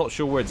west. I'm not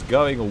sure where it's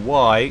going or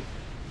why.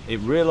 It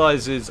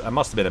realizes, I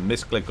must have been a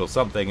misclick or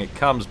something. It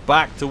comes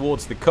back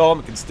towards the comm.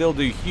 It can still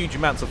do huge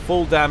amounts of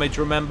full damage,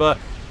 remember.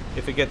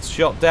 if it gets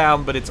shot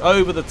down, but it's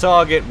over the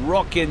target.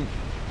 Rockin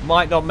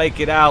might not make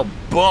it out.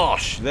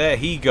 Bosh! There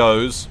he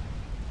goes.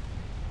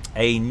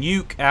 A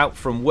nuke out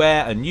from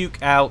where? A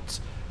nuke out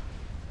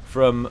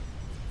from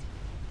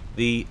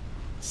the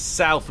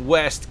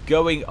southwest,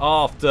 going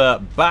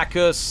after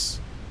Bacchus.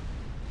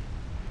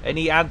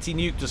 Any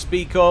anti-nuke to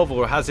speak of,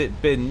 or has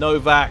it been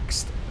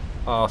Novaxed?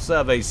 Our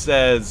survey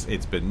says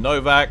it's been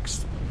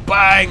Novaxed.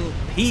 Bang!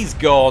 He's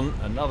gone.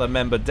 Another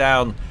member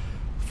down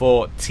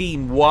for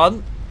Team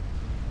 1.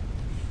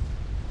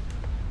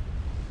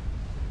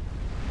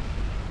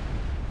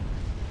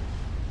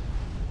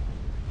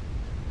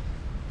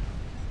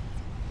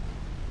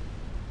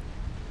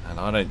 And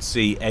I don't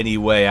see any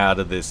way out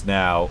of this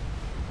now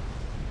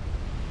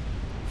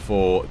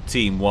for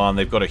Team 1.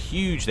 They've got a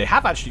huge... They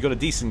have actually got a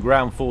decent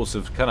ground force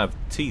of kind of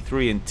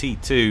T3 and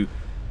T2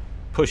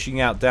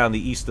 pushing out down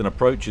the eastern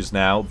approaches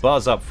now.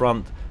 Buzz up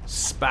front,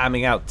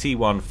 spamming out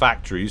T1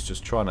 factories,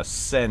 just trying to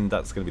send...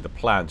 That's going to be the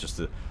plan, just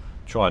to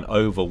try and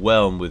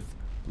overwhelm with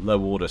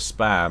low-order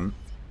spam.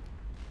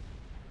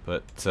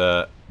 But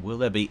will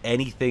there be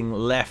anything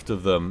left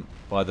of them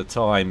by the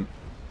time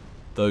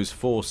those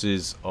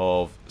forces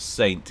of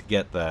Saint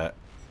get there?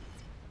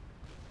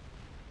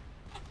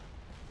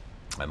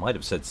 I might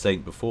have said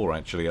Saint before,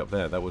 actually, up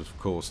there. That was, of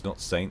course, not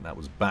Saint. That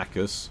was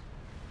Bacchus.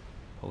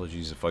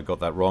 Apologies if I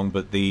got that wrong.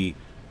 But the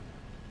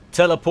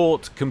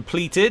teleport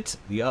completed.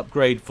 The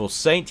upgrade for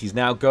Saint. He's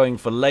now going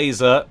for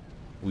laser.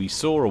 We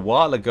saw a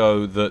while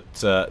ago that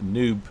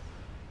Noob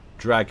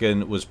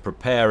Dragon was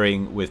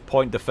preparing with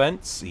point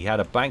defense. He had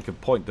a bank of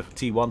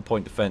T1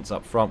 point defense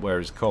up front where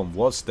his comm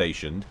was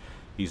stationed.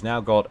 He's now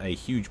got a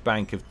huge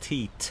bank of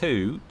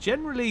T2.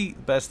 Generally,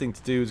 the best thing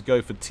to do is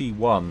go for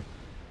T1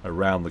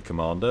 around the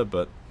commander,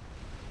 but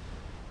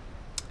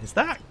is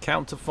that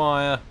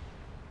counterfire?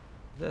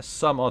 There's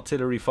some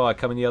artillery fire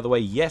coming the other way.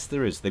 Yes,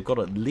 there is. They've got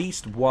at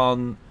least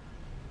one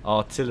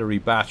artillery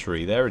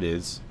battery. There it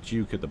is.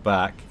 Duke at the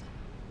back.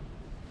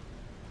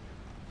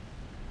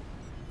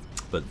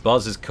 But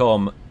Buzz's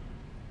comm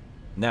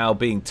now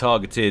being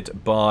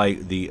targeted by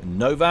the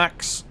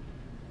Novax.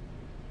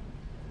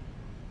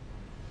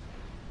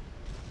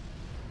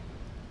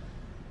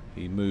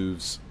 He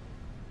moves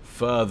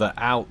further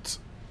out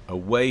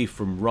away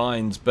from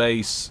Ryan's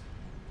base.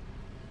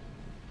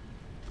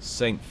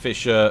 St.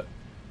 Fisher,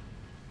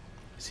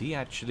 is he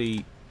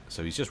actually...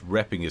 So he's just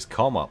repping his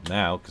comm up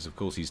now, because of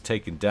course he's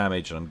taken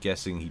damage, and I'm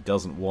guessing he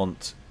doesn't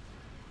want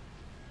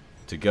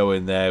to go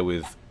in there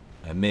with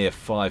a mere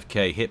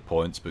 5k hit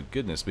points, but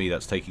goodness me,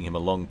 that's taking him a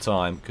long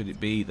time. Could it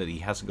be that he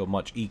hasn't got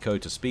much eco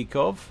to speak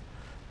of?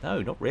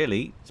 No, not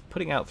really. He's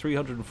putting out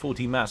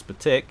 340 mass per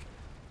tick.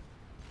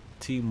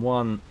 Team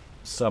 1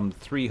 some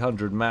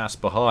 300 mass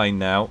behind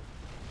now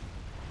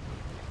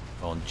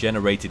on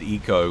generated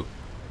eco,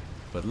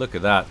 but look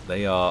at that,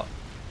 they are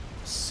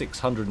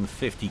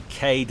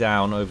 650k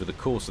down over the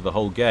course of the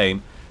whole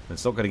game, and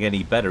it's not going to get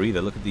any better either.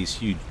 Look at these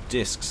huge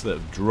discs that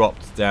have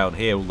dropped down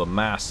here, all the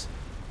mass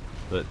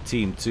that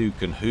Team 2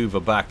 can hoover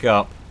back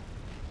up,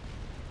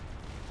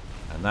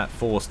 and that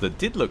force that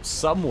did look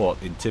somewhat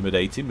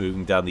intimidating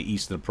moving down the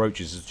eastern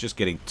approaches is just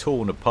getting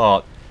torn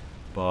apart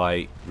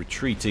by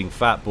retreating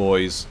fat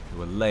boys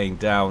who are laying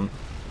down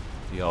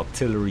the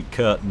artillery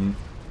curtain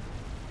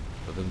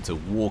for them to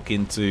walk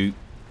into.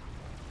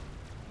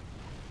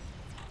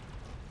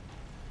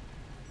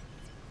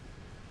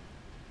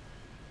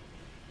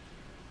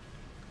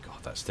 God,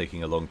 that's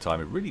taking a long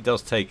time. It really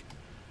does take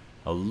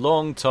a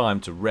long time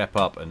to rep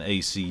up an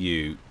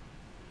ACU.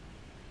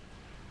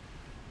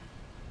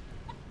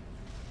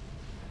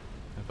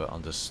 Never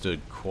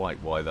understood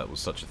quite why that was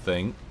such a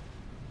thing.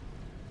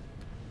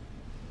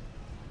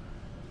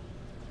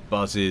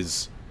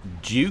 Buzz's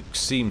Duke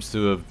seems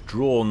to have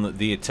drawn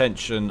the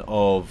attention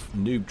of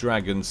Noob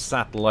Dragon's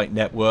satellite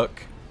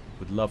network.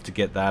 Would love to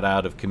get that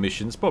out of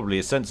commission. It's probably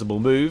a sensible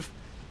move.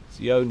 It's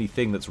the only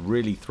thing that's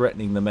really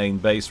threatening the main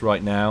base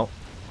right now.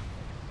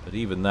 But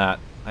even that,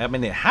 I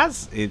mean,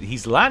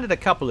 he's landed a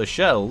couple of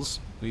shells.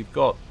 We've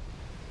got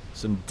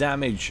some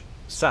damaged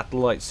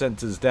satellite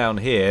centers down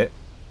here.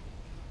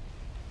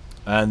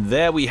 And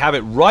there we have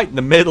it, right in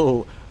the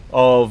middle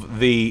of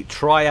the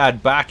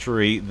Triad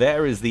battery.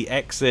 There is the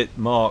exit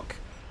mark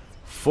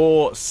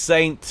for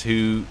Saint,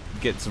 who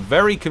gets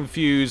very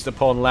confused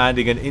upon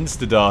landing and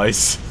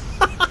insta-dies.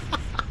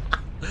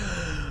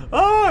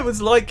 Oh, it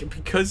was like,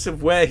 because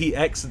of where he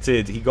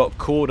exited, he got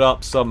caught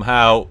up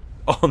somehow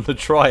on the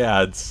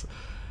Triads,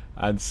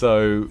 and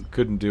so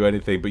couldn't do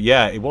anything. But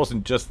yeah, it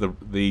wasn't just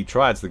the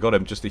Triads that got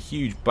him, just a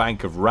huge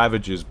bank of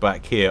Ravagers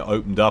back here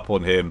opened up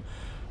on him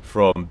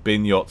from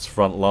Binyot's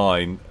front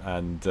line,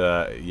 and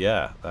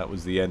yeah, that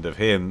was the end of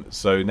him.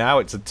 So now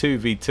it's a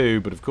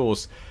 2v2, but of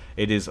course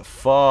it is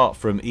far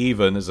from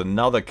even as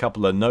another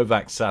couple of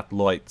Novak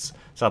satellites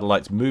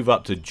move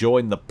up to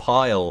join the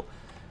pile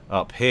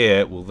up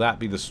here. Will that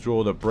be the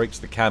straw that breaks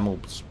the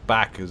camel's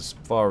back as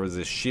far as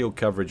this shield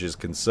coverage is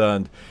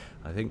concerned?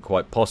 I think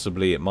quite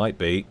possibly it might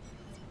be.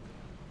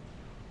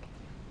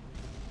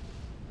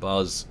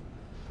 Buzz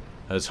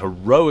has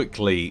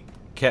heroically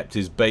kept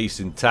his base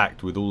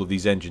intact with all of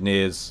these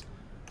engineers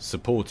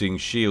supporting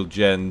shield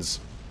gens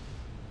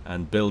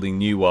and building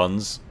new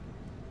ones.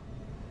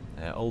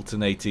 They're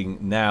alternating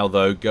now,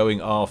 though,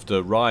 going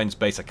after Ryan's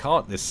base. I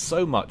can't... There's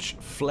so much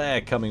flare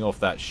coming off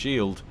that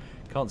shield.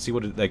 Can't see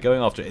what they're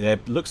going after.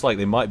 It looks like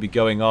they might be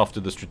going after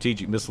the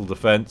strategic missile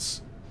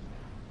defense.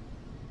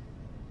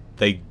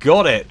 They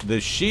got it.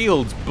 The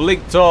shields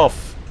blinked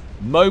off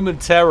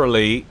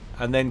momentarily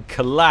and then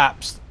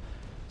collapsed.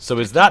 So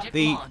is that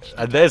the...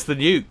 And there's the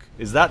nuke.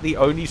 Is that the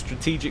only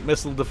strategic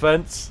missile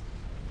defense?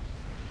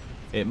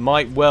 It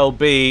might well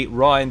be.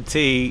 Ryan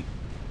T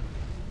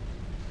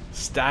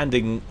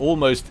standing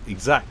almost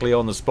exactly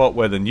on the spot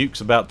where the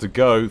nuke's about to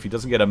go. If he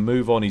doesn't get a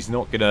move on, he's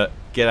not going to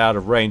get out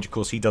of range. Of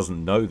course, he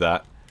doesn't know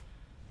that.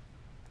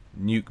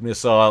 Nuke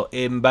missile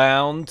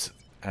inbound.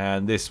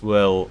 And this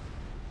will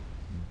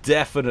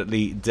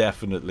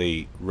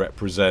definitely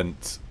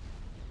represent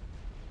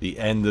the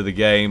end of the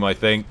game, I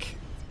think.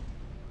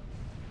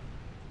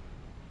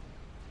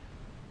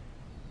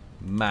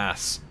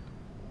 Mass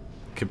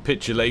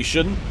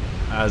capitulation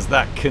as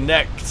that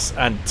connects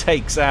and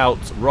takes out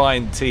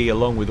Ryan T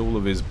along with all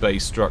of his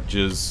base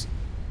structures,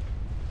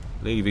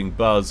 leaving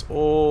Buzz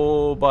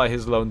all by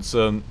his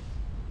lonesome.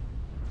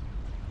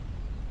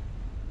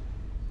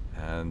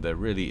 And there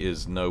really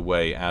is no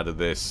way out of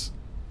this.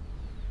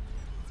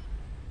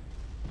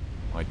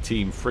 My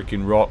team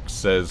frickin' rocks,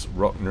 says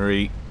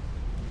Rocknery.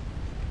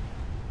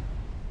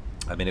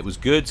 I mean, it was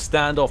good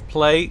standoff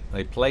play.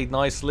 They played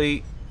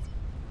nicely.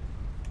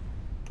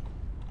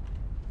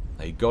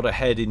 They got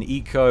ahead in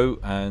eco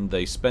and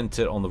they spent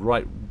it on the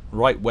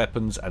right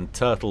weapons and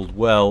turtled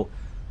well.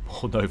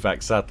 More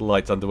Novak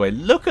satellites underway.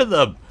 Look at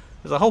them!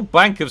 There's a whole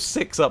bank of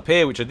 6 up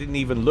here which I didn't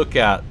even look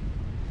at.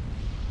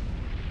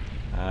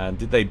 And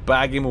did they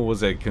bag him or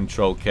was it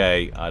Control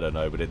K? I don't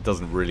know, but it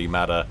doesn't really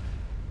matter.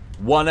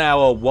 1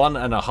 hour,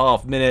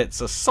 1.5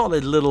 minutes. A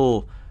solid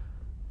little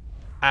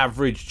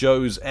average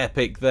Joe's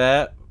epic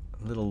there.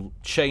 Little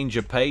change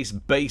of pace,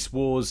 base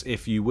wars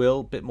if you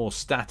will, bit more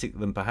static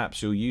than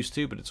perhaps you're used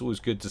to, but it's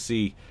always good to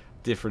see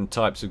different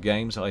types of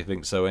games. I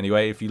think so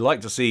anyway. If you'd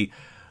like to see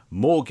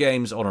more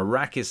games on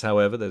Arracis,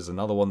 however, there's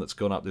another one that's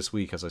gone up this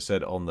week, as I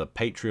said, on the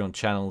Patreon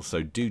channel,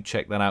 so do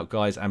check that out,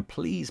 guys. And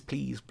please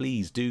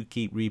do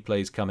keep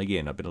replays coming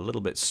in. I've been a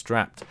little bit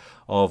strapped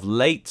of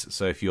late,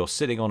 so if you're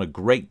sitting on a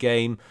great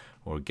game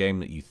or a game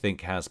that you think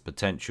has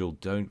potential,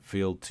 don't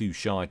feel too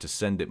shy to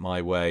send it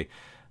my way.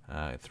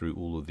 Through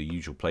all of the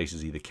usual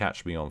places. Either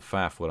catch me on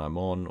FAF when I'm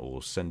on,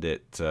 or send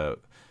it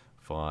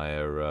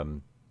via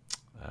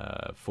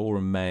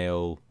forum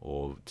mail,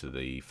 or to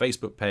the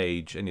Facebook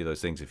page, any of those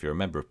things. If you're a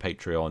member of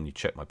Patreon, you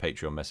check my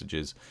Patreon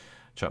messages,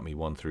 chuck me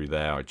one through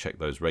there. I check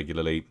those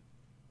regularly.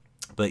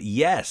 But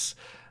yes,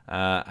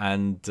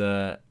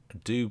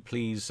 do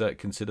please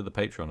consider the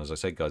Patreon, as I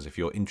said, guys, if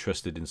you're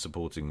interested in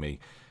supporting me,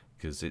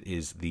 because it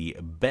is the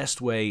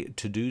best way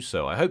to do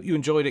so. I hope you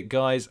enjoyed it,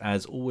 guys.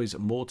 As always,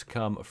 more to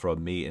come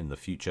from me in the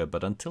future.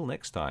 But until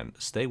next time,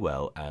 stay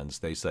well and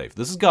stay safe.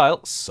 This is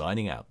Guile,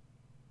 signing out.